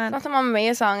and this man. It's not the Mamma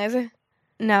Mia song, is it?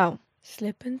 No.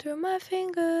 Slipping through my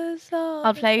fingers.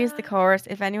 I'll play you the chorus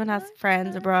if anyone has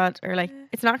friends abroad or like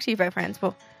it's not actually about friends,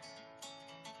 but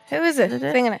who is it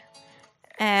singing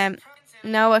it?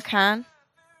 Noah Khan.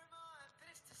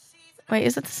 Wait,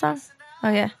 is it the song?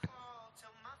 Oh yeah.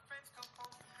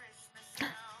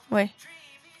 Wait,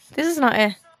 this is not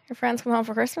it. Your friends come home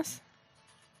for Christmas?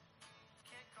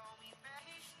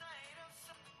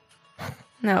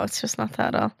 No, it's just not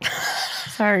that at all.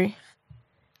 Sorry.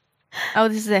 Oh,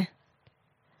 this is it.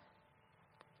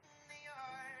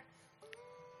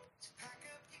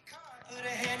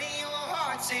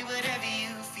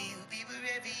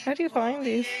 How do you find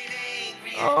these?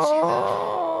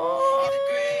 Oh,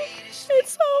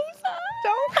 it's so sad.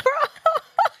 Don't cry.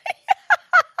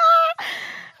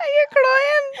 Are you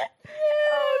crying?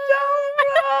 Yeah. Oh, don't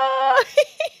cry.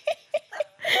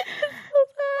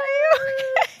 Are you okay?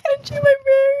 Aren't you my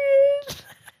parents?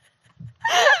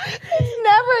 It's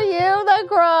never you that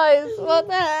cries. What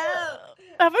the hell?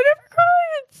 Have I never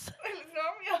cried? It's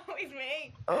normally always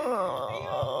me.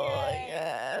 Oh,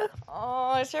 yeah.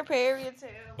 Oh, it's your period too.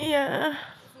 Yeah.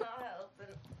 It's not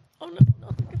helping. Oh, no.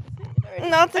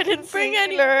 Nothing. I didn't bring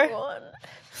anyone.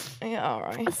 Yeah,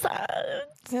 alright. It's sad.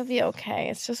 You'll be okay.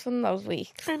 It's just one of those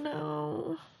weeks. I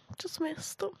know. Just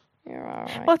missed them. You're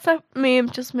alright. What's that meme?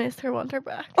 Just missed her, want her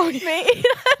back. Oh, me.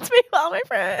 That's me, all my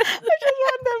friends. I just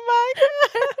want them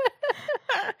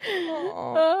back.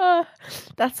 Oh.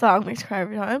 That song makes me cry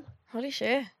every time. Holy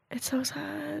shit. It's so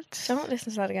sad. Don't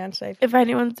listen to that again today.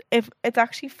 If it's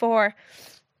actually for,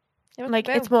 like,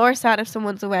 it's more sad if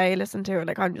someone's away, listen to it.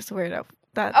 Like, I'm just a weirdo.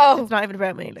 That it's not even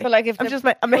about me. Like, but like if I'm making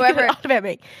it all about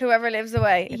me. Whoever lives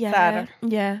away, it's sadder.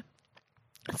 Yeah.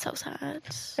 It's so sad.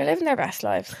 They're living their best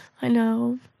lives. I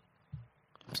know.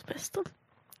 I just miss them.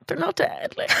 They're not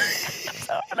dead. Like,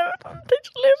 so I don't. They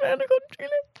just live in a country.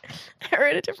 Like, or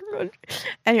in a different country.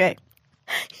 Anyway.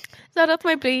 So that's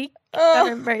my bleak.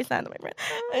 I'm very sad at my friend.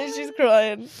 And she's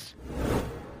crying.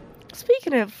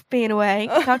 Speaking of being away,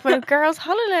 talk about girls'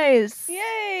 holidays.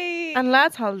 Yay! And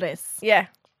lads' holidays. Yeah.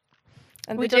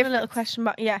 And we did a little question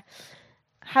about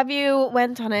Have you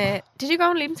went on a? Did you go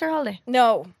on Leaving Cert holiday?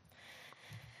 No.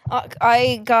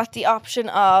 I got the option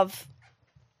of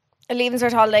a Leaving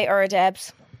Cert holiday or a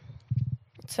Debs.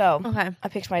 So I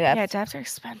picked my Debs. Yeah, Debs are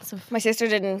expensive. My sister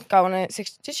didn't go on a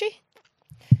did she?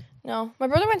 No. My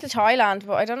brother went to Thailand,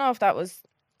 but I don't know if that was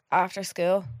after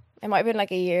school. It might have been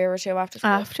like a year or two after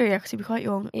school. After, yeah, because you'd be quite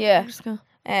young. Yeah. After school.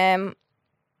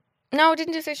 No,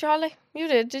 didn't you say your holiday? You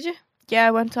did you? Yeah,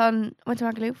 I went to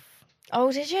Magaluf.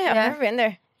 Oh, did you? I've never been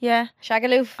there. Yeah.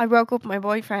 Shagaloof. I broke up with my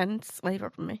boyfriend. Well, he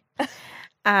broke up with me.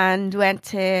 And went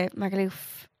to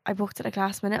Magaluf I booked it like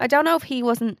last minute. I don't know if he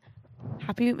wasn't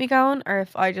happy with me going or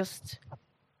if I just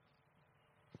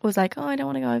was like, oh, I don't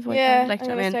want to go. I've Yeah, like, I'm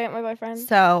going to stay with my boyfriend.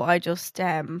 So I just,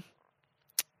 went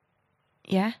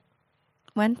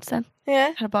then.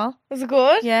 Yeah. Had a ball. Was it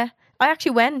good? Yeah. I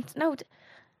actually went. No,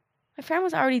 my friend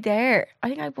was already there. I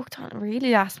think I booked on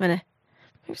really last minute.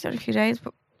 Maybe it was only a few days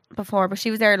before, but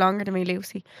she was there longer than me,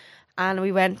 Lucy. And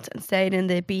we went and stayed in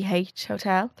the BH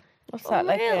hotel. What's that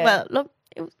like? Well, look,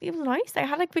 it was nice. They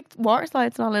had like big water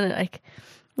slides and all in it. Like,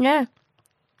 yeah.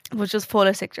 It was just full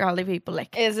of 6-year holiday people.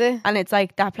 Like, is it? And it's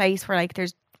like that place where like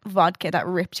there's vodka that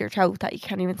rips your throat that you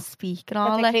can't even speak and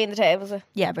all. They clean the tables.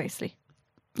 Yeah, basically.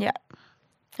 Yeah.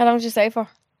 How long did you stay for?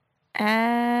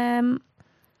 I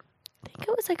think it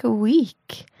was like a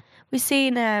week. We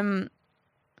seen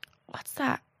what's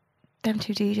that? Them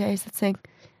two DJs that sing.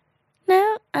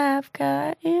 Now I've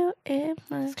got you in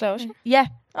my Disclosure? Yeah.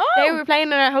 Oh. They were playing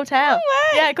in our hotel.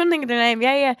 Oh, wow. Yeah, I couldn't think of their name.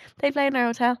 Yeah. They played in our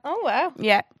hotel. Oh, wow.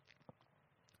 Yeah.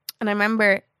 And I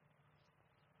remember,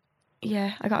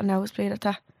 I got a nosebleed at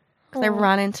that. Because I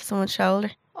ran into someone's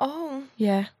shoulder. Oh.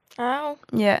 Yeah. Ow.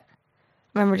 Yeah.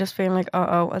 I remember just feeling like,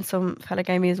 and some fella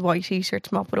gave me his white t-shirt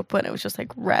to mop it up with, and it was just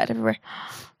like red everywhere.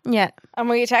 Yeah. And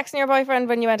were you texting your boyfriend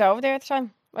when you went over there at the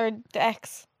time? Or the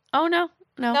ex? Oh, no.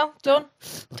 No? Done?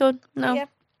 No. Yeah.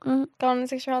 Mm. Gone on a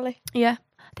 6-year holiday? Yeah.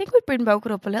 I think we'd been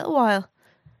broken up a little while.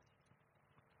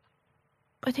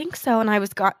 I think so. And I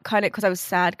was kind of, because I was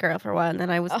sad girl for a while, and then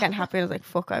I was getting happy. I was like,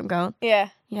 fuck, I'm going. Yeah.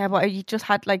 Yeah, but I just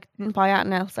had, like, didn't buy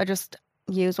anything else. I just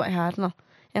used what I had and all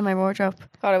in my wardrobe.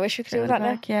 God, I wish we could do that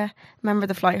now. Yeah. Remember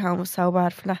the flight home was so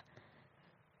bad for that.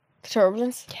 The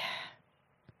turbulence? Yeah.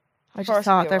 I just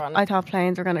thought I thought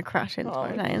planes were going to crash into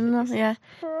my plane. Yeah.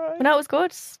 Right. But no, it was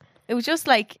good. It was just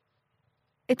like,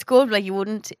 it's good. Like, you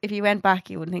wouldn't, if you went back,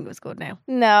 you wouldn't think it was good now.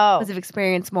 No. Because I've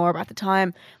experienced more. But at the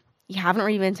time, you haven't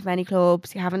really been to many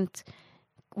clubs. You haven't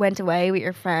went away with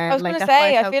your friend. I was going to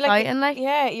say, I feel like,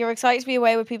 yeah, you're excited to be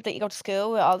away with people that you go to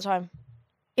school with all the time.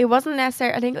 It wasn't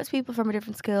necessary. I think it was people from a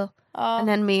different school. Oh. And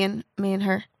then me and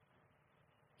her.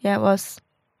 Yeah, it was.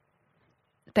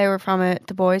 They were from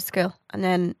the boys' school. And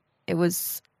then it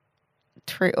was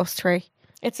us three.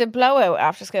 It's a blowout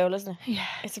after school, isn't it? Yeah.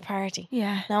 It's a party.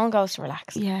 Yeah. No one goes to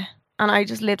relax. Yeah. And I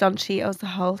just lived on Cheetos the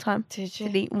whole time. Did you?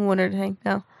 Didn't eat one other thing.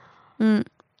 No. Mm.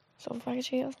 So bag of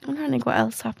Cheetos. I'm trying to think what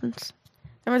else happened.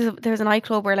 Remember there was a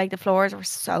nightclub where like the floors were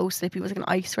so slippy. It was like an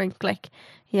ice rink. Like,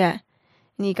 yeah.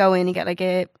 And you go in, you get like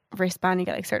a wristband, you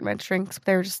get like a certain amount of drinks. But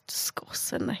they were just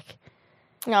disgusting. Like,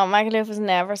 no, Magaluf was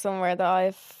never somewhere that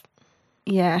I've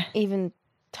even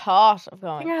thought of I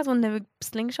going. think it has one of the big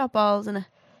slingshot balls in it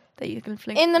that you can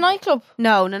fling. In the nightclub?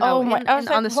 No. Oh my!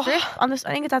 On the strip. I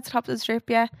think it's at the top of the strip.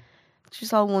 Yeah. It's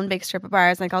just all one big strip of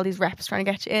bars, and like all these reps trying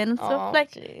to get you in and stuff.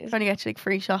 Like, trying to get you like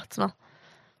free shots and all.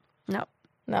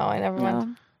 No, I never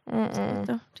went.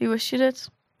 Do you wish you did?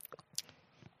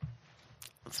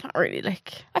 It's not really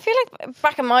like. I feel like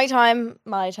back in my time,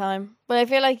 but I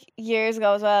feel like years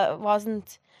ago as well, it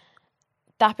wasn't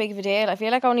that big of a deal. I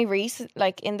feel like only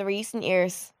in the recent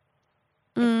years,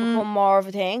 it's become more of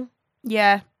a thing.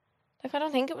 Yeah. Like, I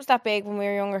don't think it was that big when we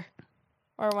were younger.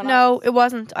 Or when it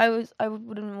wasn't. I would have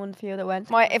been one of the few that went.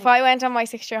 If I went on my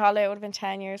 6-year holiday, it would have been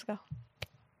 10 years ago.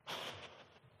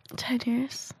 10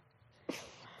 years?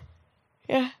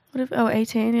 Yeah.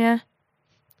 18, yeah.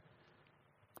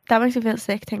 That makes me feel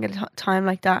sick thinking of time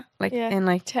like that. Like, in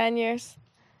like 10 years.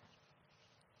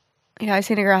 Yeah, I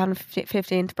seen a girl having a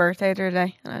 15th birthday the other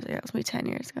day, and I was like, that was me 10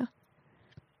 years ago.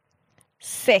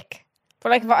 Sick. But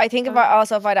like, if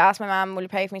I'd asked my mum, will you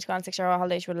pay for me to go on a 6-year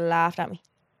holiday, she would have laughed at me.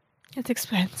 It's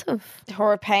expensive.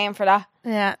 Her paying for that.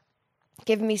 Yeah.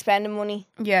 Giving me spending money.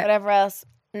 Yeah. Whatever else.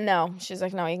 No. She's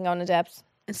like, no, you can go on the Debs.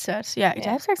 Instead. Yeah,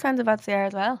 Debs are expensive at the year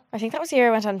as well. I think that was the year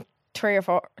I went on 3 or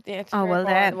 4. Yeah,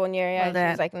 then. 1 year, yeah. Well, she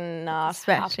was like, nah,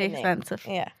 especially expensive.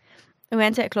 Yeah. We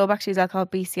went to a club actually called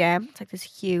BCM. It's like this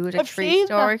huge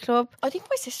 3-story club. I think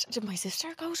did my sister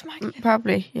go to Magdalene?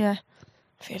 Probably, yeah.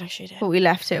 I feel like she did. But we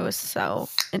left it was so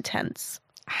intense.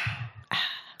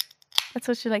 That's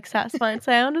such a like satisfying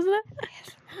sound, isn't it?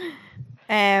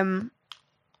 Yes.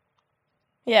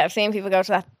 Yeah, I've seen people go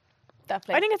to that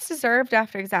place. I think it's deserved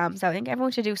after exams. I think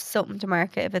everyone should do something to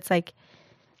mark it. If it's like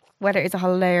whether it's a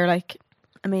holiday or like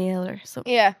a meal or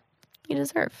something. Yeah. You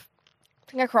deserve.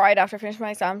 I think I cried after I finished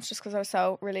my exams just because I was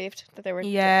so relieved that they were.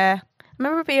 Yeah. I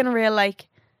remember being a real like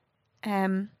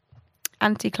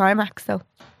anticlimax though.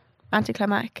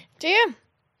 Anticlimactic. Do you?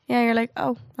 Yeah, you're like,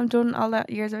 oh, I'm done all that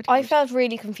years of I felt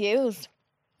really confused.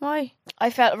 Why? I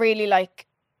felt really like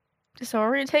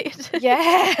disorientated.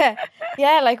 Yeah.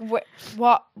 Yeah, like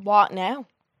what now?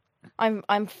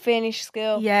 I'm finished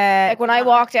school. Yeah. Like when I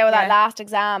walked out of that last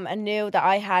exam and knew that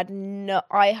I had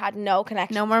no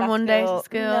connection. No more Mondays at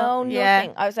school. No,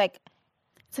 nothing. I was like,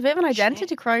 it's a bit of an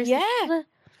identity crisis. Yeah.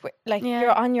 Like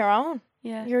you're on your own.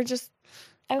 Yeah. You're just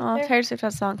out there. Taylor Swift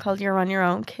has a song called "You're on Your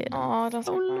Own, Kid." Oh, don't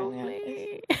start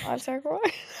crying. I'll start crying.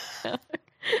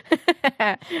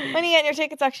 When are you getting your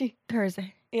tickets? Actually,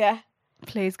 Thursday. Yeah.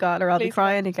 Please God, or I'll be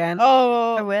crying again.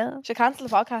 Oh, I will. Should cancel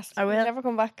the podcast. I will. You'll never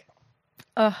come back.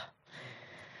 Oh,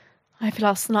 I feel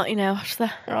all snotty now after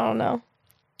that. Oh no,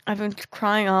 I've been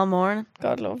crying all morning.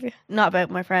 God love you. Not about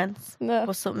my friends. No.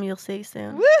 But something you'll see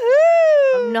soon.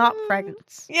 Woohoo! I'm not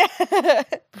pregnant. Yeah.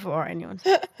 Before anyone.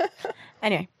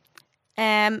 Anyway,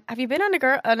 have you been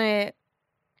on a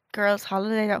girls'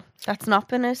 holiday though? That's not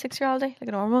been a 6-year holiday, like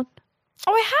a normal one.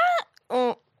 Oh, we had.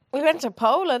 Oh, we went to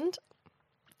Poland.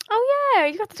 Oh yeah,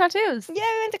 you got the tattoos. Yeah,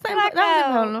 we went to That was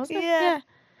in Poland, wasn't it? Yeah.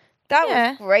 That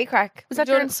was great crack. Was that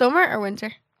during summer or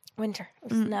winter? Winter.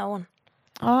 It was snowing.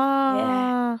 Oh.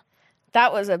 Yeah.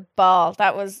 That was a ball.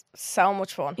 That was so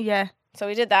much fun. Yeah. So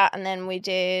we did that, and then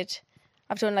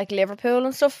I've done like Liverpool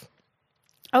and stuff.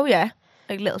 Oh yeah,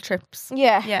 like little trips.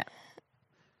 Yeah. Yeah.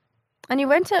 And you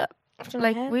went to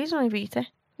like we done Ibiza.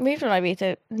 We've done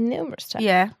Ibiza numerous times.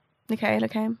 Yeah. Michaela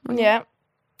came. Yeah.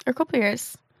 Or a couple of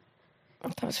years.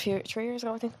 That was 3 years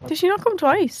ago, I think. Did she not come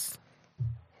twice?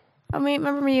 I mean,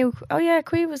 remember me, you... Oh, yeah,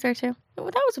 Quee was there too. That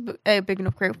was a big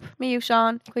enough group. Me, you,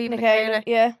 Sean, Quee, Michaela.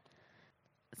 Yeah.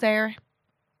 Sarah.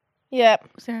 Yeah.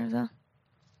 Sarah as well.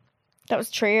 That was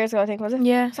 3 years ago, I think, was it?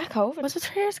 Yeah. Was that COVID? Was it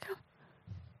 3 years ago?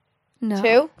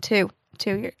 No. 2?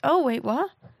 2 years. Oh, wait, what?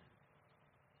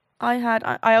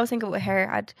 I always think of what hair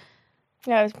I had.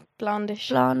 Yeah, I was blondish.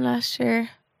 Blonde last year.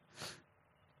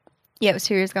 Yeah, it was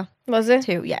 2 years ago. Was it?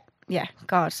 2, yeah. Yeah,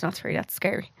 God, it's not 3. That's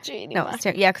scary. Genie No, it's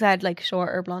yeah, because I had like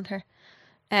shorter blonde hair.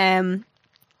 The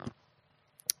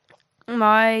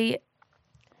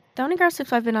only girl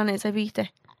trips I've been on is Ibiza.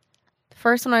 The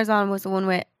first one I was on was the one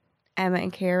with Emma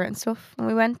and Kira and stuff when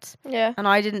we went. Yeah. And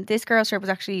I didn't. This girl's trip was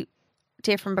actually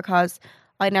different because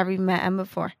I'd never even met Emma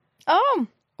before. Oh.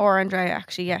 Or Andrea,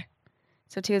 actually, yeah.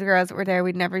 So 2 of the girls that were there,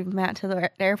 we'd never even met until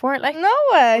the airport. Like, no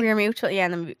way. We were mutual, yeah,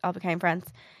 and then we all became friends.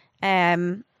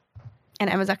 And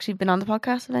Emma's actually been on the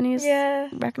podcast, if any of you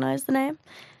recognise the name.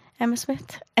 Emma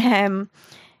Smith.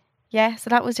 Yeah, so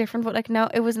that was different. But like, no,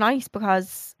 it was nice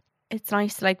because it's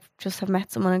nice to like just have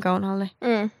met someone and go on holiday.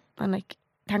 And like,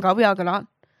 thank God we all got on.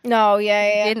 No, yeah.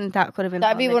 If we didn't, that could have been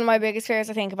That'd be one of my biggest fears,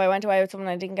 I think, if I went away with someone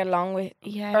I didn't get along with.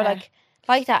 Yeah. Or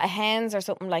like that, a hens or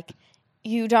something, like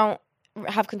you don't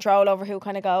have control over who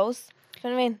kind of goes. Do you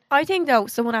know what I mean? I think though,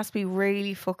 someone has to be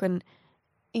really fucking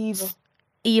evil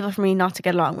for me not to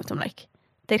get along with them. Like,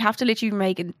 they'd have to literally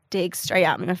make a dig straight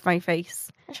at me with my face.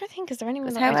 I'm trying to think, is there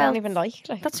anyone that I don't even like?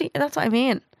 That's what I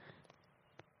mean.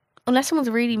 Unless someone's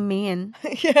really mean,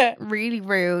 yeah, really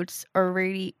rude, or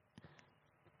really,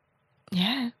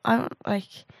 I don't like.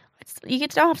 You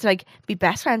don't have to like be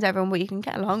best friends with everyone, but you can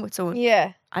get along with someone.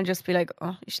 Yeah, and just be like,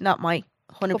 oh, she's not my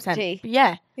 100%.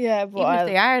 Yeah, but even if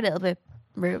they are a little bit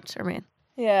rude or mean.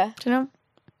 Yeah, do you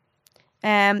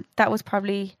know? That was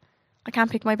probably. I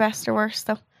can't pick my best or worst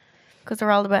though, because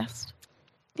they're all the best.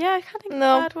 Yeah, I can't think of a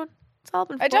bad one. It's all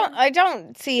been fun. I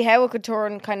don't see how it could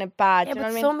turn kind of bad. Yeah, do you know but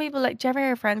what I mean? some people, like, do you ever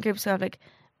hear friend groups who have like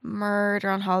murder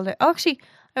on holiday? Oh, actually,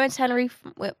 I went to Tenerife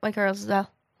with my girls as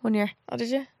well 1 year. Oh, did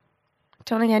you?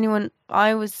 Don't think anyone.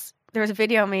 There was a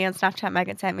video of me on Snapchat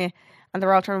Megan sent me, and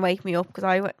they're all trying to wake me up because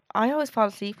I always fall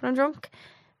asleep when I'm drunk.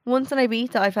 Once in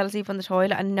Ibiza, I fell asleep on the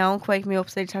toilet, and no one could wake me up,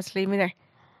 so they just had to leave me there.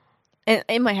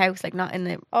 In my house, like, not in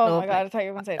the my God, I thought you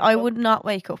were going to say I would not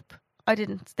wake up. I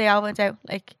didn't. They all went out.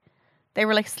 Like, they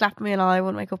were like slapping me and all. I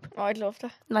wouldn't wake up. Oh, I'd love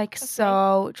that. Like, that's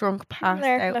so nice. Drunk, passed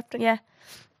out. Yeah.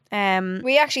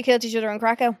 We actually killed each other in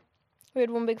Krakow. We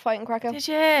had one big fight in Krakow. Did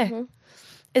you? Mm-hmm.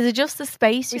 Is it just the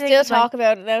space? We still talk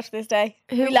about it now to this day.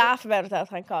 We laugh about it though,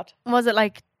 thank God. Was it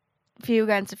like few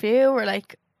against a few, or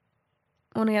like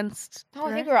one against? Oh,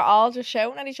 I think we were all just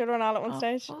shouting at each other and all at one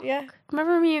stage. Fuck. Yeah.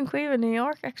 Remember me and Queen in New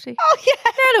York, actually? Oh yeah.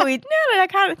 Now that I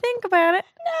can't think about it.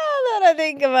 Now that I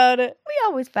think about it. We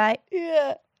always fight.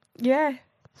 Yeah. Yeah.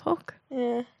 Fuck.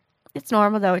 Yeah. It's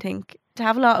normal though, I think, to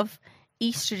have a lot of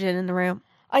estrogen in the room.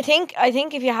 I think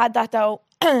if you had that though,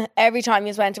 every time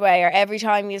you went away or every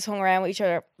time you hung around with each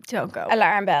other, don't go.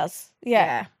 Alarm bells.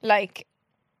 Yeah. Like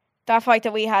that fight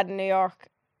that we had in New York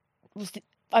was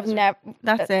I've never.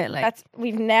 That's it. Like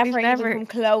we've never even come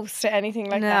close to anything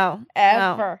like that.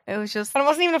 Ever. No. It was just. And it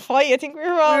wasn't even a fight. I think we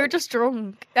were just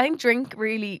drunk. I think drink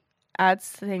really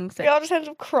adds to things. We all just ended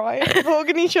up crying,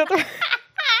 hugging each other.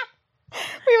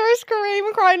 We were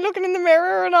screaming, crying, looking in the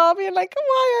mirror and all, being like,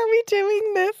 why are we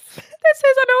doing this? This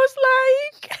isn't us,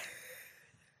 like.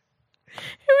 It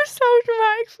was so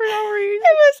dramatic for no reason.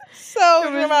 It was so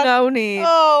There was dramatic. no need.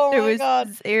 Oh There my was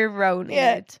God. zero need.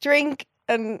 Yeah, drink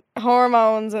and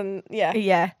hormones and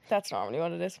Yeah. that's normally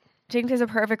what it is. Do you think there's a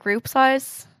perfect group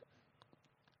size?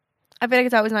 I feel like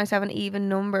it's always nice to have an even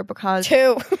number because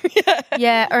 2.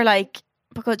 yeah, or like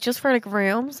because just for like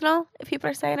rooms, no, if people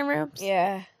are staying in rooms,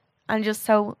 Yeah. and just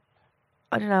so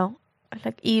I don't know, I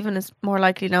feel like even is more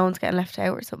likely no one's getting left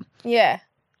out or something, Yeah.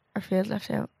 or feels left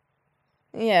out.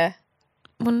 Yeah.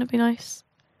 Wouldn't it be nice,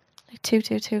 like 2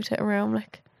 to a room,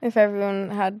 like If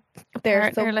everyone had their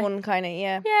partner, like- someone kind of,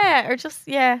 yeah, or just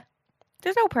yeah.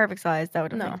 There's no perfect size though. I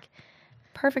don't No. think.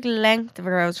 Perfect length of a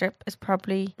girls trip is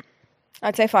probably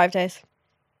I'd say 5 days.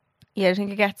 yeah. I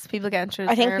think it gets people getting through.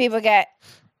 I think people get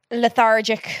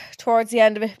lethargic towards the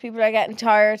end of it. People are getting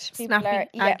tired. People snappy,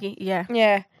 are, aggy, yeah,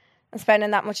 yeah, and spending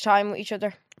that much time with each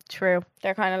other. true,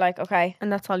 They're kind of like, okay,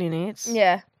 and that's all you need.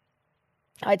 yeah.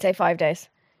 I'd say 5 days.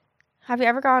 Have you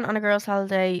ever gone on a girls'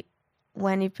 holiday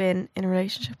when you've been in a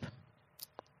relationship?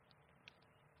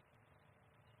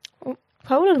 Oh.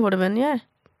 Poland would have been, yeah.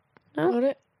 No, Would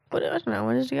it? but I don't know.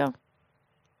 Where did you go?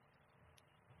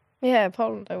 Yeah,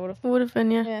 Poland. I would have. Would have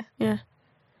been, yeah. Yeah.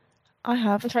 I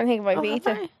have. I'm trying to think about Oh, have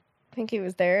Vita. I? I think he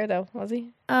was there though. Was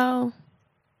he? Oh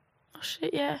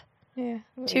shit, yeah. Yeah.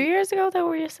 2 years ago, though,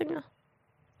 were you single?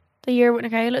 The year with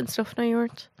Nicola and stuff. No, you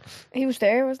weren't. He was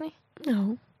there, wasn't he?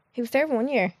 No, He was there for 1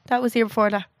 year. that was the year before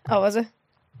that. Oh, was it?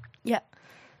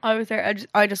 I was there.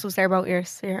 I just was there about years.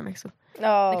 So you're mixed up.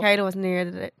 Oh. Nicola wasn't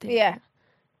there. Yeah.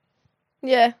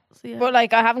 Yeah. So, yeah. But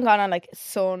like, I haven't gone on like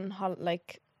sun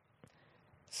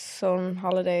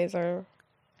holidays or.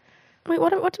 Wait,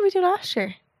 what did we do last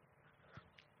year?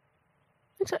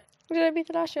 Did I beat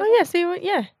the last year? Oh yeah, so you went,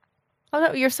 yeah.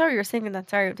 Oh, you're sorry, you're singing that.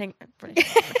 Sorry, I'm thinking.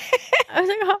 I was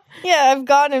like, oh. Yeah, I've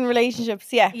gone in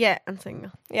relationships. Yeah. Yeah, I'm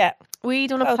single. Yeah. We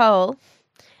done Oh. a poll,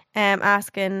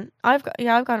 asking. I've gone in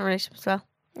a relationship as well.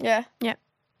 Yeah.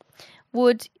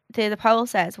 Would the poll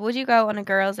says, would you go on a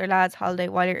girls' or lads' holiday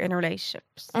while you're in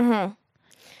relationships? And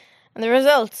the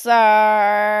results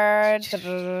are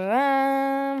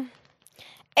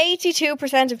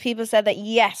 82% of people said that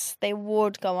yes, they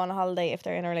would go on a holiday if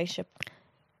they're in a relationship.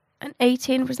 And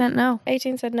 18% no.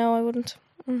 18 said no, I wouldn't.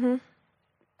 Well,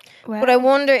 But I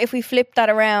wonder if we flipped that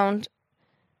around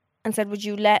and said, would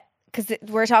you let? Because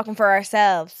we're talking for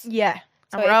ourselves. yeah,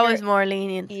 So and we're if always you're- more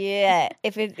lenient. Yeah.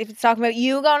 If it's talking about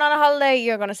you going on a holiday,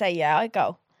 you're going to say, yeah, I'd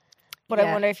go. But I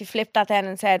Yeah. wonder if you flipped that then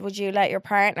and said, would you let your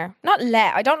partner? Not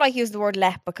let. I don't like use the word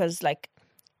let because like.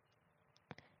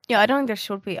 Yeah, I don't think there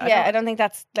should be. I don't think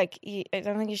that's like. I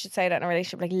don't think you should say that in a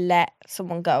relationship. Like, let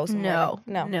someone go. Somewhere.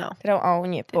 No. They don't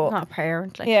own you. But Not a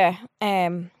parent. Like, yeah,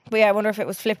 but yeah, I wonder if it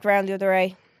was flipped around the other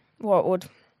way, what would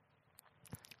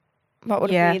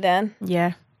Yeah. it be then?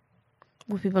 yeah.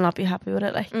 Would people not be happy with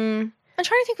it? Like, I'm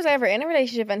trying to think, was I ever in a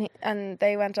relationship and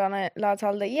they went on a lads'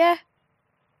 holiday? Yeah.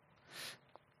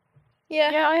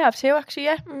 yeah, I have too. Actually,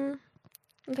 yeah. think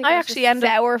I it was actually just end up-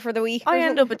 sour for the week. I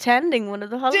ended up attending one of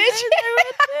the holidays. Did you? I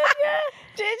went to, yeah.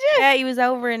 Did you? Yeah, he was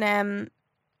over in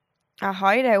a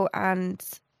hideout, and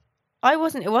it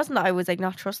wasn't that I was like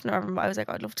not trusting him, but I was like,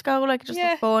 I'd love to go, like it just Yeah.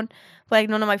 looked fun. But like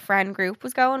none of my friend group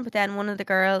was going, but then one of the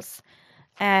girls,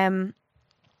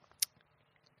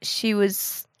 she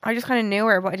was, I just kind of knew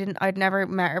her, but I'd never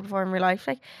met her before in real life,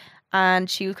 like, and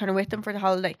she was kind of with them for the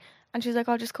holiday, and she was like,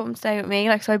 "Oh, just come stay with me,"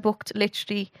 like, so I booked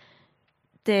literally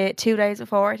the 2 days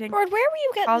before, I think. Lord, where were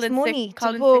you getting Called this in money sick,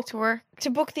 called to in book sick to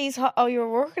work. these? Oh, you were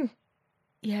working.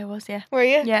 Yeah, I was. Yeah, Were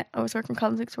you? yeah, I was working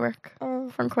calling sick to work Oh.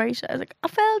 from Croatia. I was like, I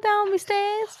fell down my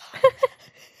stairs.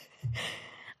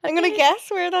 I'm gonna guess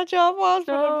where that job was,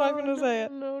 but I'm not gonna say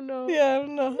it. No. Yeah,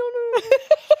 no.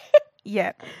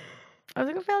 Yeah. I was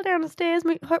like, I fell down the stairs,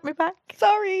 hurt my back.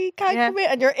 Sorry, can't Yeah. come in.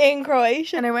 And you're in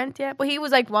Croatia. And I went, yeah. But he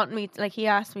was like wanting me, like he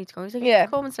asked me to go. He's like, Yeah.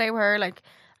 come and stay with her. Like,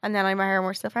 and then I met her and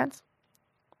we're still friends.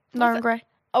 Lauren that? Gray.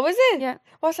 Oh, is it? Yeah.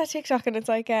 What's that TikTok? And it's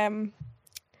like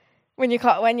when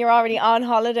you're already on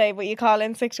holiday, but you call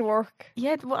in sick to work.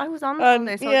 Yeah, well, I was on the And,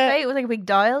 holiday, so yeah. I'd say it was like a big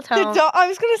dial tone. I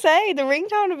was gonna say the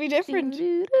ringtone would be different.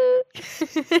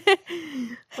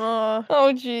 Oh,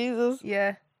 Oh Jesus!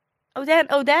 yeah.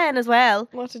 Oh, then as well.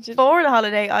 What did you? For the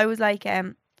holiday, I was like, I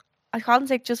called in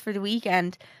sick just for the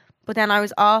weekend, but then I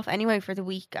was off anyway for the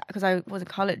week because I was in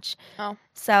college. Oh.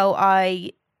 So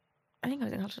I think I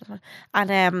was in college at the time.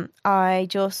 And I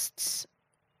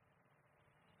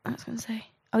was going to say,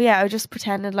 oh yeah, I just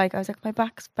pretended like I was like, my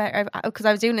back's better, because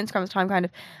I was doing Instagram at the time, kind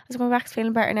of. I was like, my back's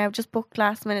feeling better now. Just booked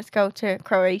last minute to go to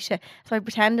Croatia. So I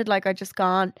pretended like I'd just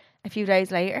gone a few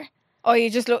days later. Oh, you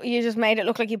just made it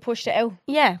look like you pushed it out.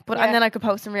 Yeah, and then I could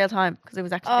post in real time because it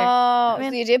was actually there. Oh, so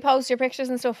you did post your pictures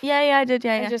and stuff? Yeah, I did,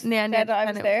 yeah. I just said that I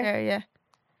was there. Yeah.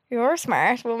 You're a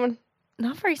smart woman.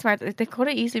 Not very smart. They could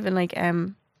have easily been like,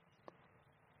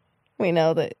 We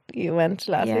know that you went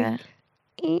last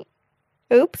week.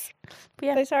 Oops. But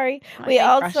yeah. So sorry. We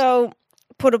also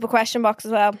put up a question box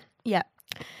as well. Yeah.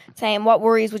 Saying, what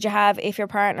worries would you have if your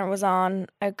partner was on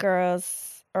a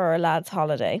girl's or a lad's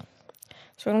holiday?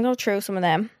 So we're going to go through some of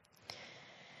them.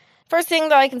 First thing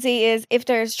that I can see is if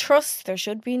there's trust, there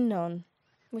should be none.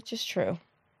 Which is true.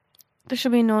 There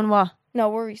should be none what? No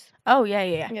worries. Oh,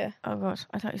 yeah. Oh, God.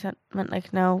 I thought you meant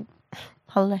like no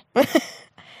holiday.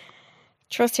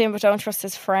 Trust him, but don't trust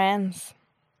his friends.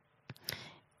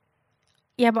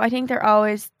 Yeah, but I think they're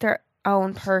always their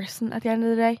own person at the end of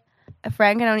the day. A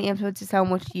friend can only influence you so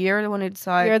much. You're the one who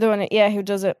decides. You're the one, who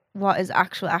does it. What his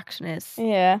actual action is.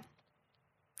 Yeah.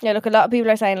 Yeah, look, a lot of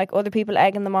people are saying, like, other people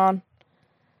egging them on.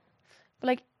 But,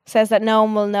 like, says that no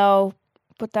one will know,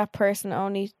 but that person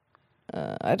only...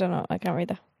 I don't know. I can't read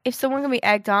that. If someone can be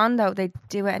egged on, though, they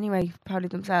do it anyway, probably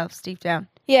themselves, deep down.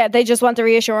 Yeah, they just want the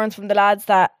reassurance from the lads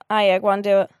that, I want to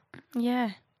do it.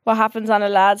 Yeah. What happens on a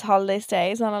lad's holiday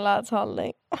stays on a lad's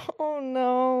holiday. Oh,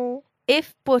 no.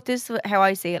 But this is how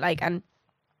I see it, like, and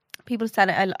people said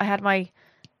it, I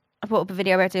put up a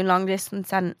video about doing long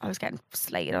distance and I was getting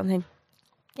slated on thing.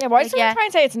 Yeah, why is someone trying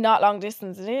to say it's not long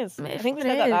distance? It is. I think we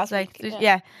said that last week.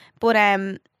 Yeah. But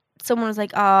someone was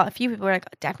like, a few people were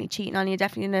like, definitely cheating on you,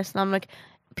 definitely this. And I'm like,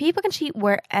 people can cheat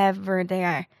wherever they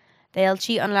are. They'll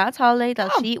cheat on a lad's holiday, they'll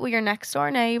cheat with your next door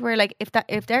neighbour. Like, if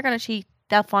they're going to cheat,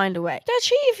 they'll find a way. They'll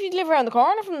cheat if you live around the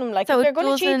corner from them. Like, so if they're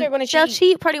going to cheat, they're going to cheat. They'll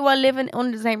cheat probably while living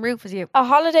under the same roof as you. A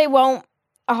holiday won't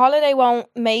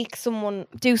make someone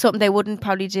do something they wouldn't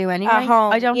probably do anyway. At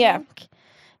home. I don't think.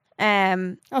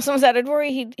 Someone said, I'd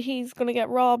worry he's going to get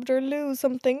robbed or lose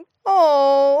something.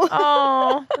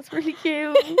 Oh, that's really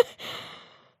cute.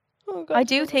 Oh, God. I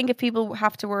do think if people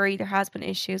have to worry, there has been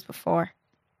issues before.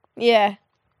 Yeah.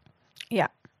 Yeah.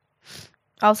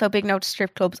 Also, big note to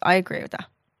strip clubs. I agree with that.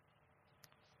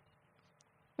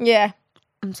 Yeah.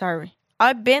 I'm sorry.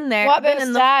 I've been there. What about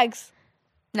stags?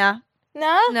 Nah.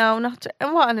 No? No, not.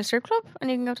 And what, in a strip club?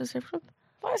 And you can go to a strip club?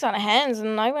 I was on a hens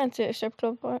and I went to a strip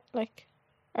club or a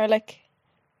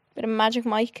bit of Magic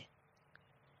Mike.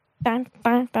 Bang,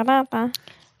 bang, bang, bang, bang.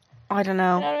 I don't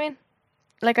know. You know what I mean?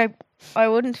 Like, I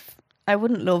wouldn't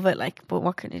love it, like, but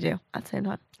what can you do at the same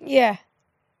time? Yeah.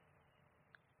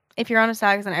 If you're on a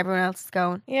stags and everyone else is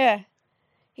going. Yeah.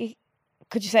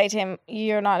 Could you say to him,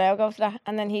 you're not allowed to go to that?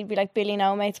 And then he'd be like Billy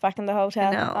No Mates back in the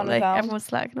hotel. No, on like, his own. everyone's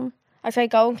slacking him. I'd say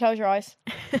go and close your eyes.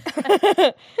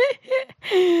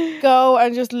 Go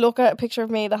and just look at a picture of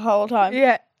me the whole time.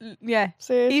 Yeah.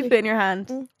 Seriously. Keep it in your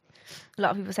hand. A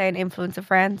lot of people say an influence of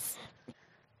friends.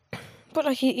 But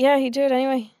like, he'd do it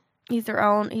anyway. He's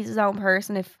his own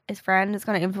person. If his friend is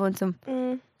going to influence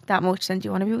him that much, then do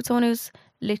you want to be with someone who's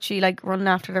literally like running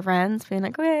after their friends, being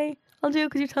like, okay, I'll do it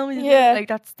because you tell me to do it. Like,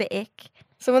 that's the ick.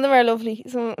 Some of them are lovely.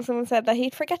 Someone said that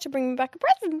he'd forget to bring me back a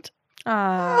present.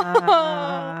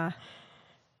 Ah.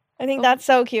 I think that's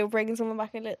so cute, bringing someone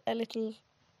back a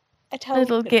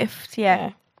little gift,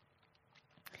 yeah.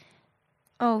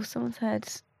 Oh, someone said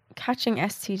catching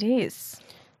STDs.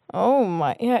 Oh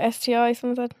my, yeah, STI,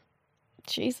 someone said.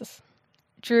 Jesus.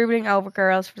 Dribbling over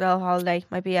girls for the whole holiday.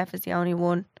 My BF is the only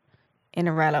one in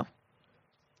a relo.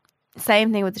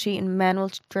 Same thing with the cheating. Men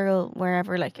will drill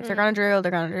wherever. Like, if they're going to drill,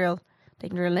 they're going to drill. They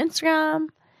can drill Instagram.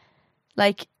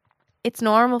 Like, it's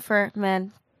normal for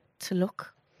men to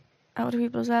look at other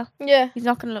people as well. Yeah. He's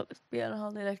not going to be on a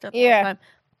holiday like that the whole time.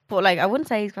 But, like, I wouldn't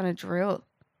say he's going to drill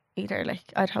either. Like,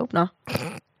 I'd hope not.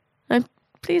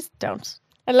 Please don't.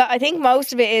 I think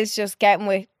most of it is just getting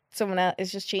with someone else.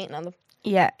 It's just cheating on them.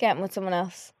 Yeah. Getting with someone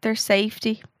else. Their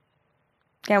safety.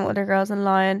 Getting with other girls and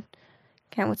lying.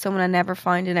 Getting with someone and never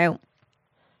finding out.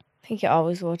 I think you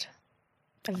always would.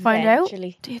 Find out?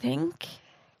 Do you think?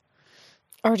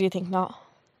 Or do you think not?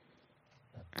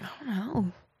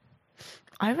 I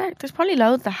don't know. There's probably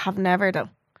loads that have never, though.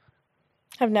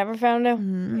 Have never found out?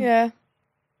 Mm. Yeah.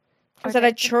 I said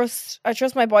I trust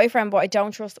my boyfriend, but I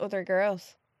don't trust other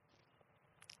girls.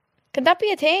 Could that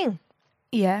be a thing?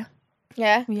 Yeah.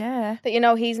 Yeah? Yeah.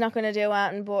 That he's not going to do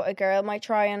anything, but a girl might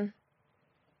try and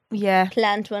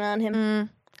plant one on him.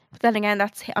 But then again,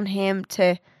 that's on him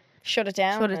to shut it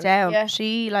down. Yeah.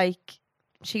 She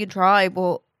can try,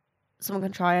 but someone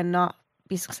can try and not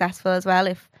be successful as well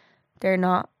if they're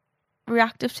not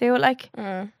reactive to it. Like,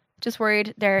 just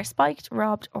worried they're spiked,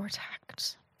 robbed, or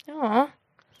attacked.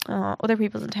 Other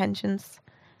people's intentions,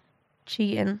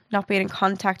 cheating, not being in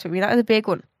contact with me. That is a big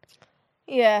one.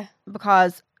 Yeah.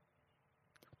 Because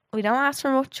we don't ask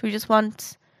for much. We just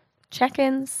want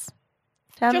check-ins.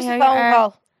 Tell Just me a how phone you are.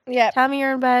 call. Yeah. Tell me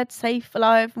you're in bed, safe,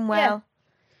 alive, and well.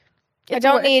 I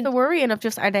don't need the worrying of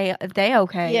just are they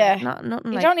okay? Yeah.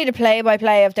 Nothing. You don't need a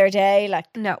play-by-play of their day, like,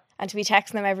 no. and to be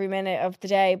texting them every minute of the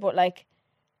day, but like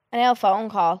an L phone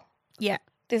call. Yeah.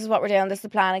 This is what we're doing. This is the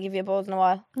plan. I'll give you a buzz in a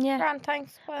while. Yeah. Grand,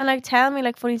 thanks. Bye. And like tell me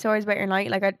like funny stories about your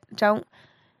night. Like I don't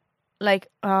like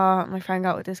my friend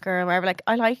got with this girl or whatever. Like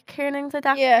I like hearing things like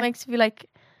that. Yeah. It makes you feel like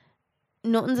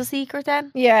nothing's a secret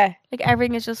then. Yeah. Like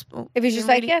everything is just If he's just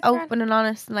like, yeah, it's open grand. and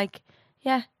honest and like,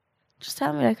 yeah. Just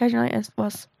tell me like how your night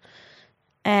was.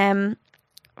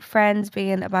 Friends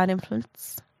being a bad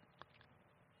influence.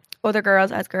 Other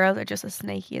girls as girls are just as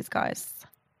snaky as guys.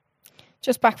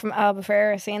 Just back from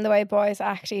Albufeira, seeing the way boys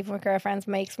act even with girlfriends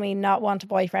makes me not want a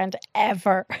boyfriend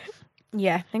ever.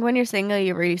 Yeah, I think when you're single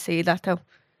you really see that though.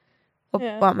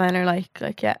 What men are like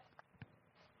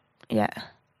yeah.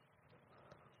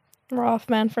 We're off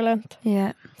men for Lent.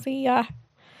 Yeah. See ya.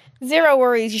 Zero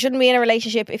worries. You shouldn't be in a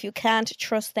relationship if you can't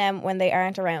trust them when they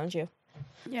aren't around you.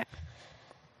 Yeah.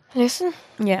 Listen.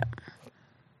 Yeah.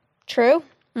 True.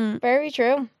 Very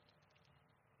true.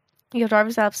 You drive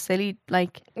yourself silly,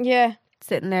 like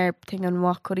sitting there thinking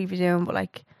what could he be doing, but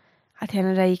like at the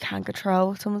end of the day you can't control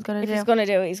what someone's gonna do. If he's gonna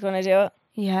do it, he's gonna do it.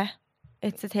 Yeah.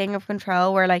 It's a thing of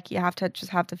control where like you have to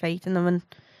just have the faith in them and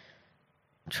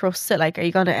trust it. Like, are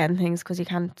you gonna end things because you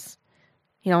don't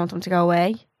want them to go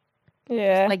away?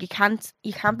 Yeah. Like you can't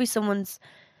be someone's.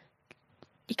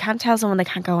 You can't tell someone they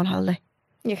can't go on holiday.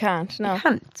 You can't. No. You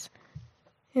can't.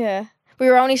 Yeah. We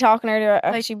were only talking earlier,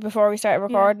 actually, before we started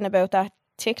recording about that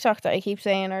TikTok that I keep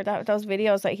saying, or those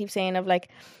videos that I keep saying of like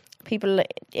people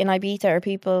in Ibiza or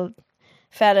people,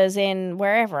 fellas in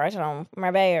wherever, I don't know,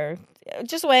 Marbella or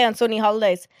just away on sunny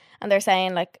holidays, and they're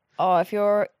saying like, oh, if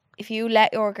you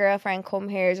let your girlfriend come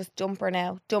here, just dump her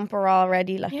now, dump her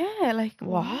already. Like, yeah, like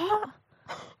what?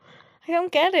 I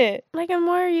don't get it. Like, and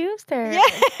why are you there?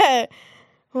 Yeah.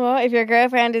 Well, if your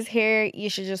girlfriend is here, you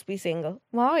should just be single.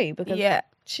 Why? Because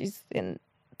she's in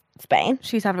Spain.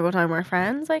 She's having a good time with her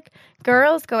friends. Like,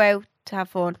 girls go out to have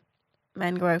fun,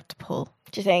 men go out to pull.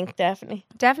 Do you think? Definitely.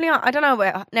 Definitely. I don't know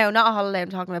about, no, not a holiday I'm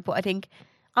talking about, but I think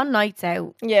on nights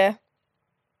out. Yeah.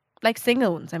 Like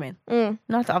single ones, I mean.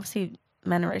 Not that obviously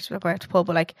men are to go out to pull,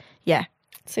 but like, yeah.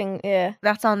 Yeah.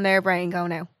 That's on their brain go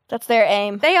now. That's their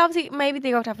aim. They obviously, maybe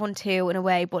they go to have fun too in a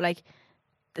way, but like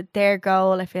their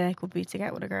goal I feel like would be to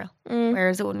get with a girl.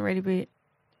 Whereas it wouldn't really be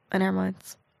in our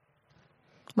minds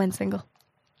when single.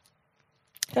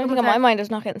 The only thing on my mind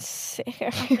is not getting sick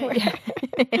everywhere.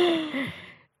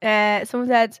 Someone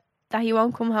said that he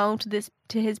won't come home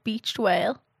to his beached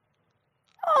whale.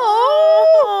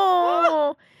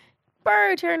 Oh,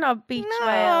 bird, you're not beach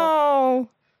whale.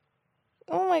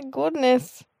 Oh my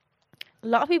goodness. A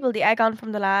lot of people, the egg on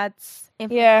from the lads,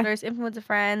 influencers, influence of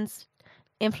friends,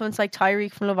 influence like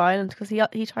Tyreek from Love Island, because he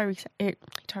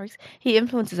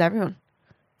influences everyone.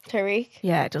 Tyreek?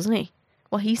 Yeah, doesn't he?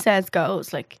 What he says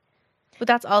goes, like, but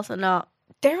that's also not.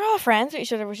 They're all friends with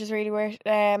each other, which is really weird.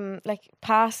 Like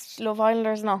past Love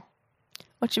Islanders, no.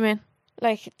 What do you mean?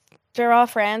 Like they're all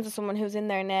friends with someone who's in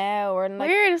there now, or like,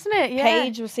 weird, isn't it? Yeah.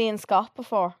 Paige was seeing Scott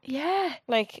before. Yeah.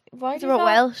 Like why do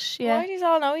Welsh? Yeah. Why do you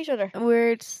all know each other?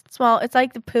 Weird, small. It's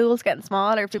like the pool's getting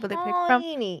smaller. People they pick from.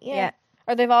 Yeah.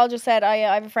 Or they've all just said, I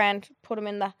have a friend, put him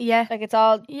in that. Yeah. Like it's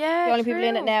all. Yeah. The only people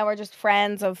in it now are just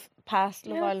friends of past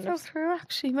Love Islanders. That's so true.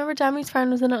 Actually, remember Dami's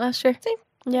friend was in it last year. See.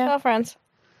 Yeah. All friends.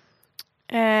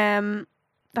 That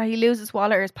he loses his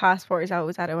wallet or his passport. He's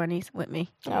always at it when he's with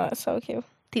me. Oh, that's so cute.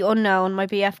 The unknown. My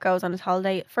BF goes on his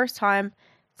holiday. First time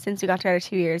since we got together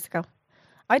 2 years ago.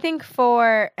 I think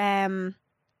for them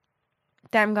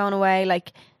going away,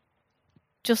 like,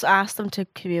 just ask them to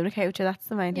communicate with you. That's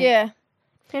the main thing. Yeah.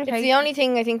 It's the only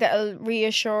thing I think that'll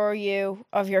reassure you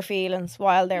of your feelings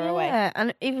while they're away. Yeah,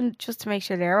 and even just to make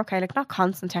sure they're okay. Like, not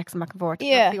constant texting back and forth.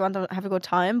 Yeah. You want them to have a good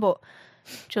time, but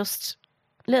just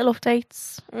little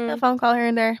updates, a phone call here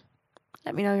and there.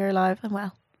 Let me know you're alive and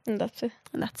well. And that's it.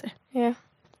 Yeah.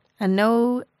 And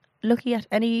no looking at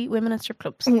any women in strip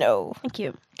clubs. No. Thank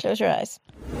you. Close your eyes.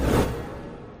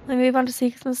 Then we move on to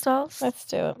Secrets and Stalls. Let's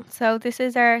do it. So this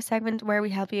is our segment where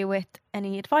we help you with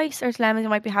any advice or dilemmas you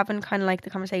might be having, kind of like the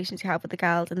conversations you have with the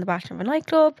gals in the bathroom and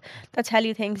nightclub that tell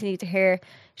you things you need to hear,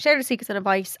 share the secrets and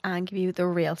advice, and give you the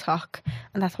real talk.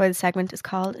 And that's why the segment is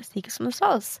called Secrets from the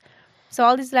Stalls. So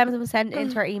all these dilemmas have been sent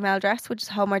into our email address, which is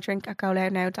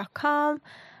homeidrink@goloudnow.com.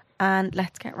 And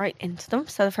let's get right into them.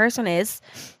 So the first one is,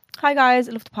 hi guys,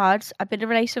 I love the pod. I've been in a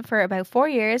relationship for about 4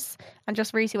 years and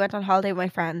just recently went on holiday with my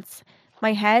friends.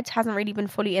 My head hasn't really been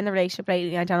fully in the relationship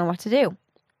lately. I don't know what to do.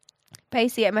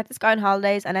 Basically, I met this guy on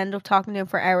holidays and ended up talking to him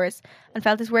for hours and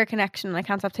felt this weird connection, and I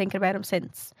can't stop thinking about him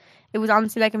since. It was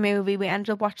honestly like a movie. We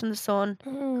ended up watching the sun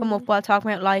come up while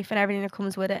talking about life and everything that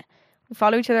comes with it. We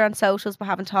follow each other on socials but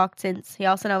haven't talked since. He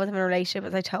also knows I'm in a relationship,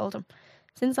 as I told him.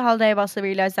 Since the holiday, I've also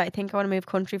realised that I think I want to move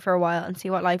country for a while and see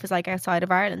what life is like outside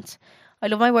of Ireland. I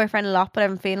love my boyfriend a lot, but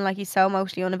I'm feeling like he's so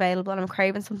emotionally unavailable and I'm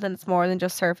craving something that's more than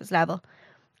just surface level.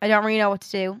 I don't really know what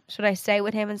to do. Should I stay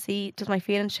with him and see, does my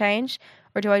feelings change?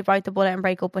 Or do I bite the bullet and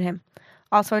break up with him?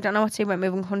 Also, I don't know what to do about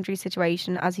moving country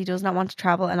situation, as he does not want to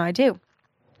travel and I do.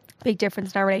 Big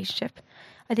difference in our relationship.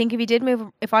 I think if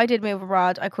I did move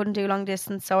abroad, I couldn't do long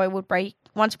distance, so I would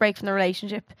want to break from the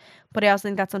relationship, but I also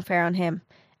think that's unfair on him.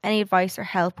 Any advice or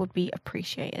help would be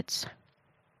appreciated.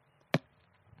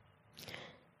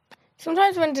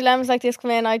 Sometimes when dilemmas like this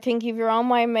come in, I think if your own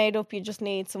mind made up, you just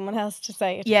need someone else to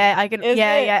say it. Yeah, I can.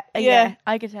 Yeah.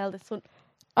 I can tell this one.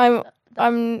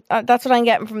 That's what I'm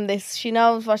getting from this. She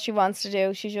knows what she wants to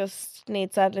do. She just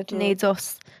needs that little. Needs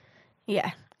us.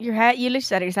 Yeah, your head. You literally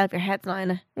said it yourself. Your head's not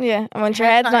in it. Yeah, and when your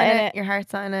head's not in it, your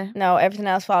heart's not in it. No, everything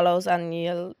else follows, and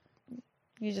you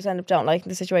just end up don't liking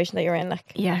the situation that you're in.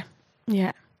 Like, yeah.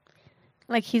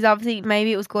 Like, he's obviously,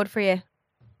 maybe it was good for you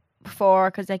before,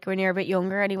 because like when you're a bit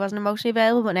younger and he wasn't emotionally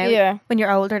available, but now when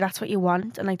you're older, that's what you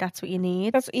want, and like that's what you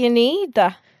need. That's what you need.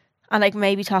 That. And like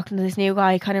maybe talking to this new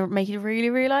guy kind of make you really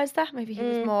realise that maybe he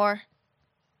was more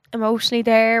emotionally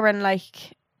there, and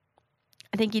like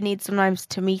I think you need sometimes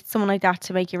to meet someone like that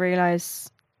to make you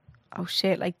realise, oh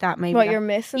shit, like that maybe what you're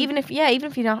missing. Even if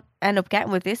you don't end up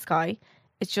getting with this guy,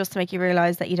 it's just to make you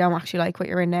realise that you don't actually like what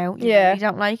you're in now. You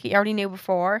don't like it. You already knew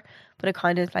before, but it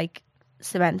kind of like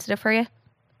cemented it for you.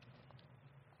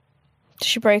 Did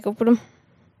she break up with him?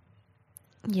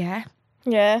 Yeah.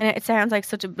 And it sounds like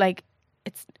such a like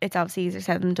it's obviously easier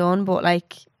said than done, but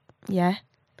like you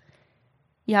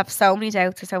have so many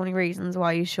doubts or so many reasons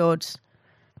why you should.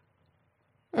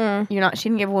 She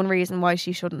didn't give one reason why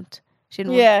she shouldn't. She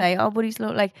didn't want to say, oh, but he's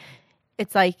like,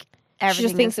 it's like everything. She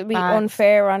just thinks it'd be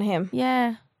unfair on him.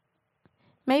 Yeah.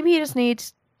 Maybe you just need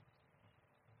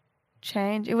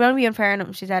change. It would only be unfair on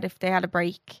him, she said, if they had a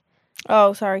break.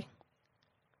 Oh, sorry.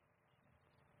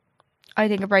 I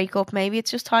think a breakup, maybe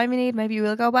it's just time you need. Maybe you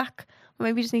will go back. Or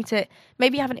maybe you just need to,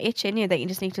 maybe you have an itch in you that you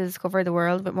just need to discover the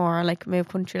world a bit more, like move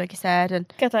country, like you said,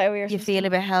 and get that out of your system. Feel a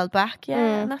bit held back.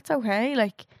 Yeah, and that's okay.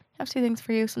 Like, you have to do things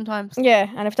for you sometimes. Yeah,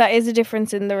 and if that is a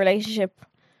difference in the relationship,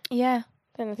 then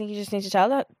I think you just need to tell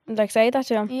that, like say that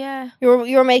to him. Yeah.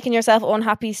 You're making yourself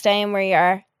unhappy staying where you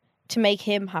are to make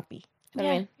him happy. You know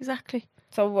what I mean? Exactly.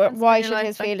 So why should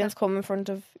his feelings come in front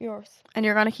of yours? And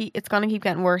it's gonna keep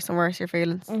getting worse and worse, your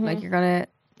feelings. Like you're gonna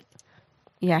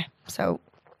so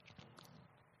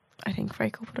I think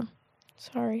break up with him.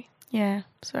 Sorry. Yeah.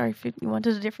 Sorry if you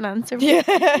wanted a different answer.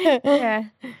 Yeah.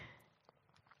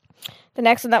 The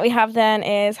next one that we have then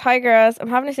is, hi girls, I'm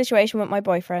having a situation with my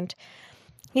boyfriend.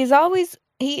 He is always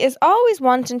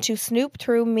wanting to snoop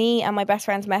through me and my best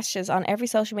friend's messages on every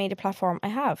social media platform I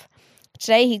have.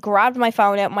 Today he grabbed my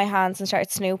phone out of my hands and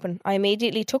started snooping. I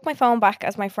immediately took my phone back,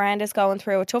 as my friend is going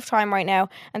through a tough time right now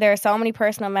and there are so many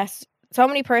personal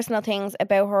things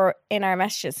about her in our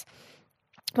messages.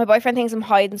 My boyfriend thinks I'm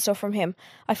hiding stuff from him.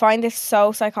 I find this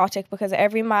so psychotic because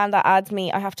every man that adds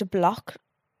me I have to block.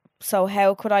 So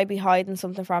how could I be hiding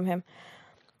something from him?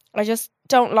 I just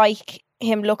don't like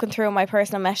him looking through my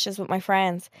personal messages with my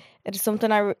friends. It is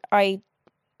something I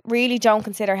really don't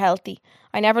consider healthy.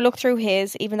 I never look through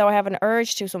his, even though I have an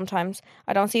urge to sometimes.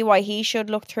 I don't see why he should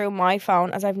look through my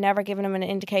phone, as I've never given him an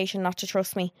indication not to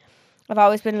trust me. I've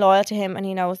always been loyal to him and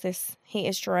he knows this. He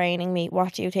is draining me.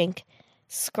 What do you think?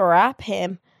 Scrap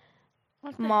him.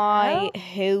 My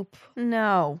hoop.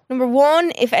 No. Number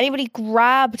one, if anybody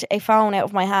grabbed a phone out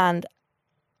of my hand,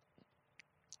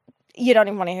 you don't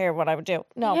even want to hear what I would do.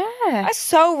 No. Yeah. That's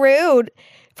so rude.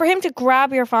 For him to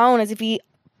grab your phone as if he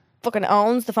fucking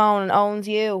owns the phone and owns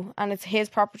you and it's his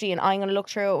property and I'm going to look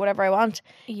through it whatever I want.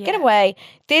 Yeah. Get away.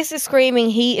 This is screaming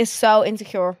he is so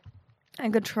insecure.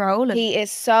 And controlling. He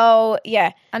is so,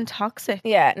 and toxic.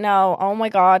 Yeah, no. Oh my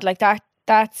God. Like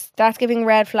that's giving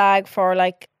red flag for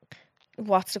like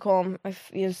what's to come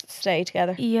if you stay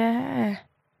together. Yeah.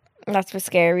 That's a bit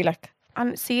scary, like.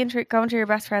 And going to your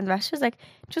best friend's messages, like,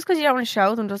 just because you don't want to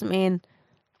show them doesn't mean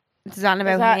it's not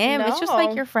about him. No. It's just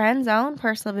like your friend's own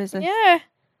personal business. Yeah.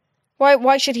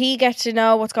 Why should he get to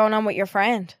know what's going on with your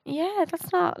friend? Yeah,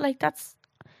 that's not like that's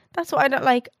what I don't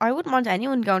like. I wouldn't want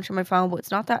anyone going through my phone, but it's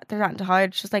not that there's nothing to hide.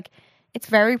 It's just like it's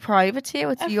very private to you.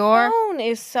 It's your phone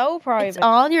is so private. It's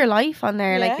all your life on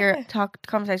there. Like your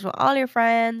conversation with all your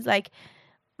friends. Like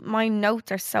my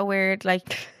notes are so weird.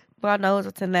 Like God knows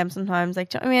what's in them sometimes. Like,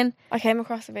 do you know what I mean? I came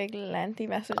across a big lengthy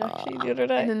message actually the other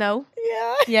day. No.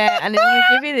 Yeah. Yeah, and it would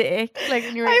give you the ick. Like,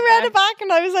 when you were I read it back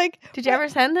and I was like, did you ever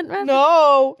send it, man?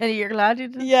 no. And you're glad you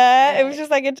did? Yeah, it was just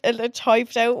like a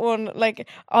typed out one, like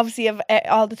obviously of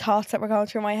all the thoughts that were going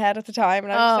through my head at the time,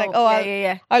 and I was just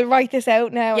like, I'll write this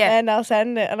out now and then I'll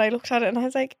send it. And I looked at it and I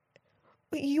was like,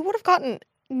 you would have gotten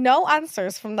no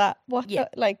answers from that. What?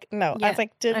 No. I was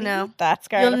like, delete that,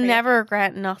 Scarlett. You'll never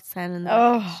regret not sending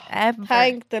that. Ever.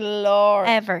 Thank the Lord.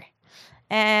 Ever.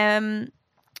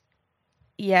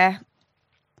 Yeah.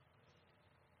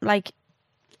 Like,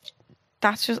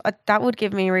 that's just that would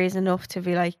give me reason enough to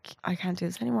be like, I can't do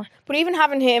this anymore. But even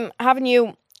having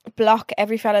you block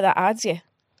every fella that adds you.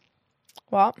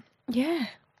 What? Yeah.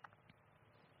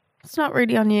 It's not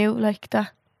really on you like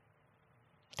that.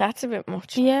 That's a bit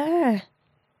much. Yeah.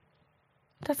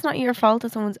 That's not your fault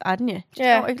that someone's adding you.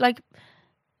 Like,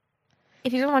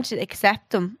 if you don't want to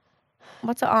accept them,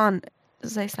 what's it on?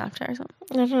 Does it say Snapchat or something?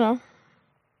 I don't know.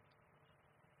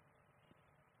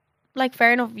 Like,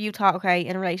 fair enough, you thought, okay,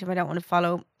 in a relationship, I don't want to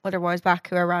follow other boys back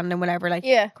who are random, whatever, like,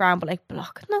 grand, but like,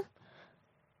 blocking them.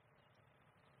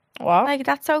 What? Like,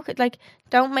 that's so good. Like,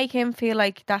 don't make him feel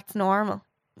like that's normal.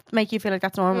 Make you feel like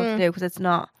that's normal to do, because it's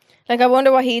not. Like, I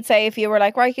wonder what he'd say if you were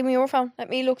like, right, give me your phone. Let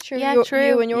me look through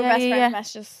you and your best friend's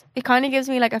messages. It kind of gives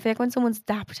me, like, I feel like when someone's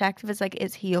that protective, it's like,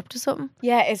 is he up to something?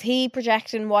 Yeah, is he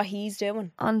projecting what he's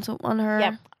doing? On her?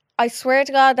 Yeah. I swear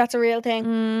to God, that's a real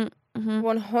thing.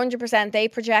 100%. They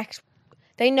project.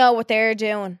 They know what they're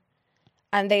doing.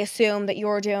 And they assume that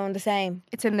you're doing the same.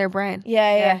 It's in their brain.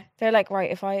 Yeah. They're like,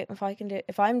 right,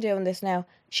 if I'm doing this now,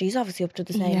 she's obviously up to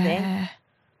the same thing.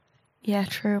 Yeah,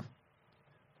 true.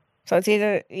 So it's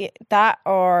either that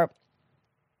or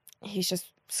he's just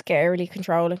scarily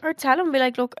controlling. Or tell him, be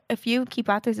like, look, if you keep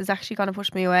at this, it's actually going to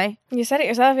push me away. You said it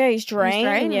yourself, he's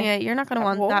draining you. Yeah, you're not going to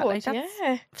want that. Like,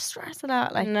 that's stress of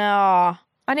that. Like, no.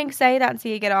 I think say that and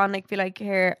see you get on. Like, be like,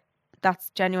 here, that's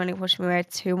genuinely pushing me away.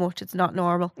 It's too much. It's not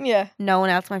normal. Yeah. No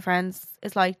one else, my friends,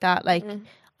 is like that. Like,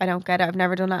 I don't get it. I've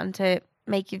never done that to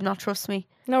make you not trust me.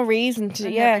 No reason to,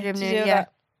 do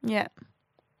that. Yeah.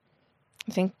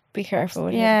 I think be careful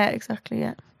with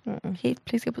exactly,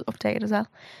 please keep us updated as well.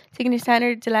 So you can just send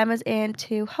your dilemmas in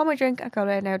to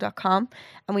homeydrink@goloudnow.com,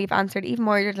 and we've answered even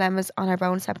more of your dilemmas on our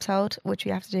bonus episode, which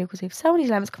we have to do because we have so many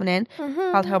dilemmas coming in,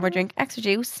 called Home or Drink Extra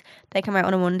Juice. They come out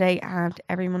on a Monday and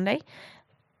every Monday.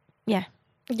 Right,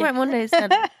 Mondays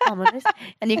and on Mondays.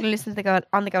 And you can listen to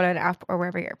on the Go Loud app or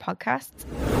wherever your podcasts.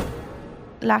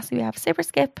 Lastly, we have Sip or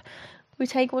Skip. We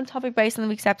take one topic based on the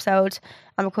week's episode,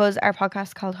 and because our podcast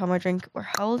is called Home or Drink, we're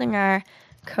holding our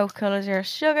Coca-Cola Zero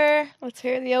Sugar. Let's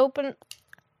hear the open.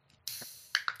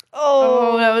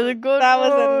 Oh, that was a good one. That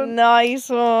was a nice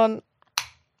one.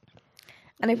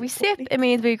 And if we sip, it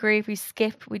means we agree. If we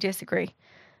skip, we disagree.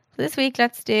 So this week,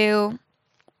 let's do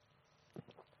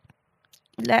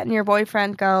letting your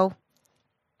boyfriend go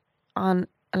on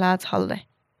a lad's holiday.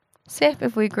 Sip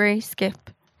if we agree,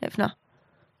 skip if not.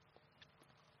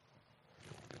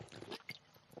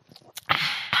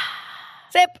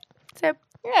 Sip.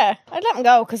 Yeah, I'd let him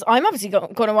go because I'm obviously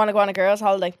going to want to go on a girl's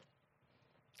holiday.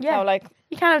 Yeah, so, like,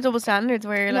 you can't have double standards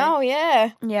where you're like, no, yeah.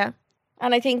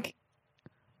 And I think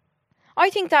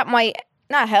that might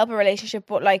not help a relationship,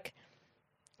 but like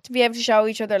to be able to show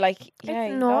each other, like, you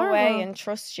go away and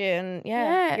trust you, and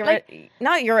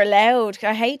you're allowed.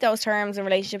 I hate those terms in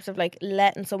relationships of like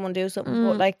letting someone do something,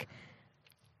 but like,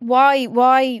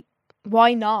 why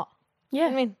not? Yeah,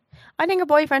 I mean, I think a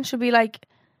boyfriend should be like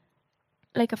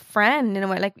a friend in a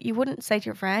way. Like, you wouldn't say to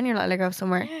your friend you're not allowed to go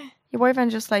somewhere. Your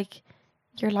boyfriend's just like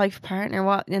your life partner,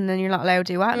 and then you're not allowed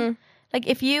to do that. Like,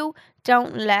 if you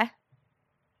don't let,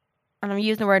 and I'm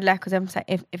using the word let because I'm saying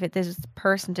if this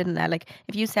person didn't let, like,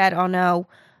 if you said, oh no,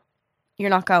 you're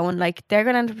not going, like, they're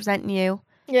going to end up resenting you.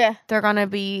 Yeah. They're going to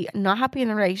be not happy in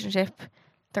the relationship.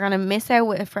 They're going to miss out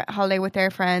with a holiday with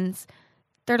their friends.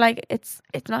 They're like, it's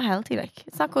not healthy. Like,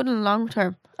 it's not good in the long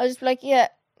term. I'll just be like,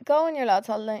 go on your lad's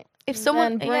holiday. If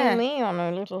someone bring me on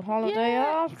a little holiday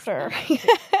after.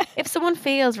 If someone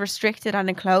feels restricted and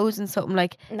enclosed and something,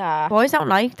 like, nah, boys don't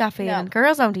like that feeling. No.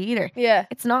 Girls don't either. Yeah,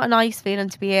 it's not a nice feeling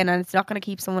to be in, and it's not going to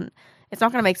keep someone. It's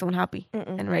not going to make someone happy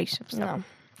in a relationship. So. No,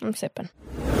 I'm sipping.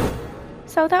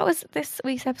 So that was this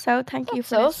week's episode. Thank you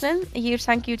for listening. A huge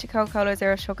thank you to Coca-Cola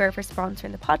Zero Sugar for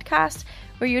sponsoring the podcast.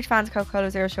 We're huge fans of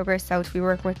Coca-Cola Zero Sugar, so to be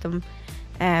working with them,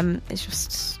 it's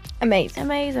just Amazing.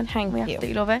 Thank you. We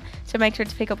absolutely love it. So make sure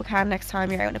to pick up a can next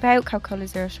time you're out and about. Coca-Cola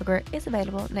Zero Sugar is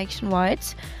available nationwide.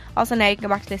 Also now you can go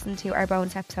back to listen to our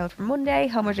bonus episode for Monday,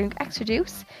 Homer Drink Extra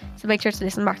Juice. So make sure to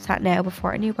listen back to that now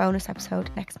before a new bonus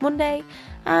episode next Monday.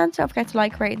 And don't forget to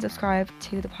like, rate and subscribe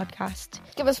to the podcast.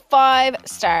 Give us 5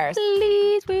 stars.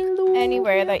 Please, we love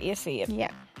anywhere that you see it.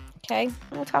 Yeah. Okay. And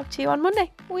we'll talk to you on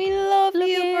Monday. We love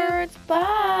you, birds.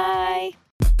 Bye.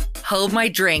 Hold My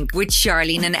Drink with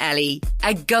Charleen and Ellie,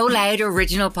 a Go Loud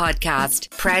original podcast,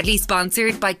 proudly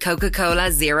sponsored by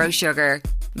Coca-Cola Zero Sugar.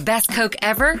 Best Coke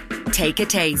ever? Take a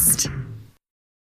taste.